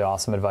really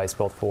awesome advice,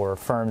 both for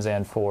firms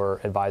and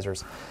for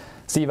advisors.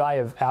 Steve, I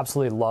have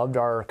absolutely loved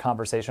our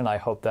conversation. I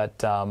hope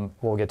that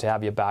we'll get to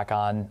have you back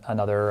on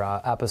another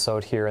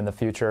episode here in the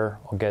future.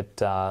 We'll get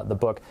the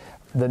book.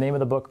 The name of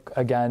the book,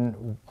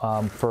 again,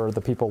 for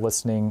the people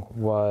listening,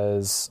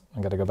 was,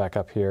 I've got to go back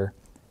up here,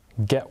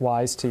 Get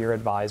Wise to Your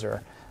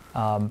Advisor.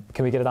 Can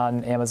we get it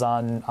on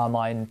Amazon,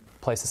 online,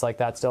 places like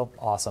that still?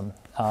 Awesome.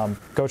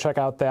 Go check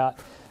out that.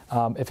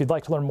 If you'd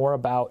like to learn more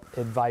about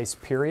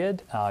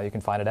AdvicePeriod, you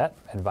can find it at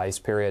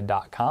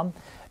AdvicePeriod.com.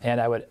 And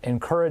I would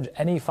encourage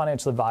any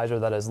financial advisor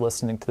that is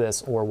listening to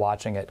this or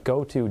watching it,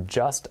 go to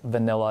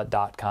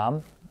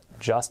justvanilla.com,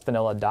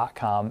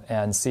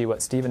 and see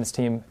what Steve and his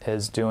team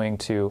is doing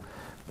to,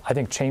 I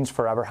think, change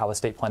forever how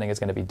estate planning is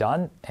going to be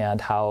done and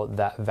how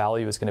that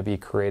value is going to be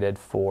created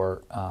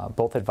for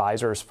both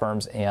advisors,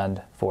 firms,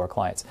 and for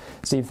clients.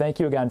 Steve, thank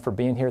you again for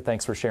being here.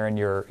 Thanks for sharing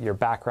your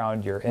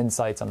background, your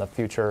insights on the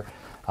future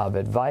of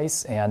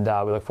advice, and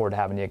we look forward to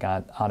having you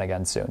on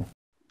again soon.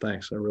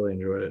 Thanks. I really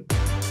enjoyed it.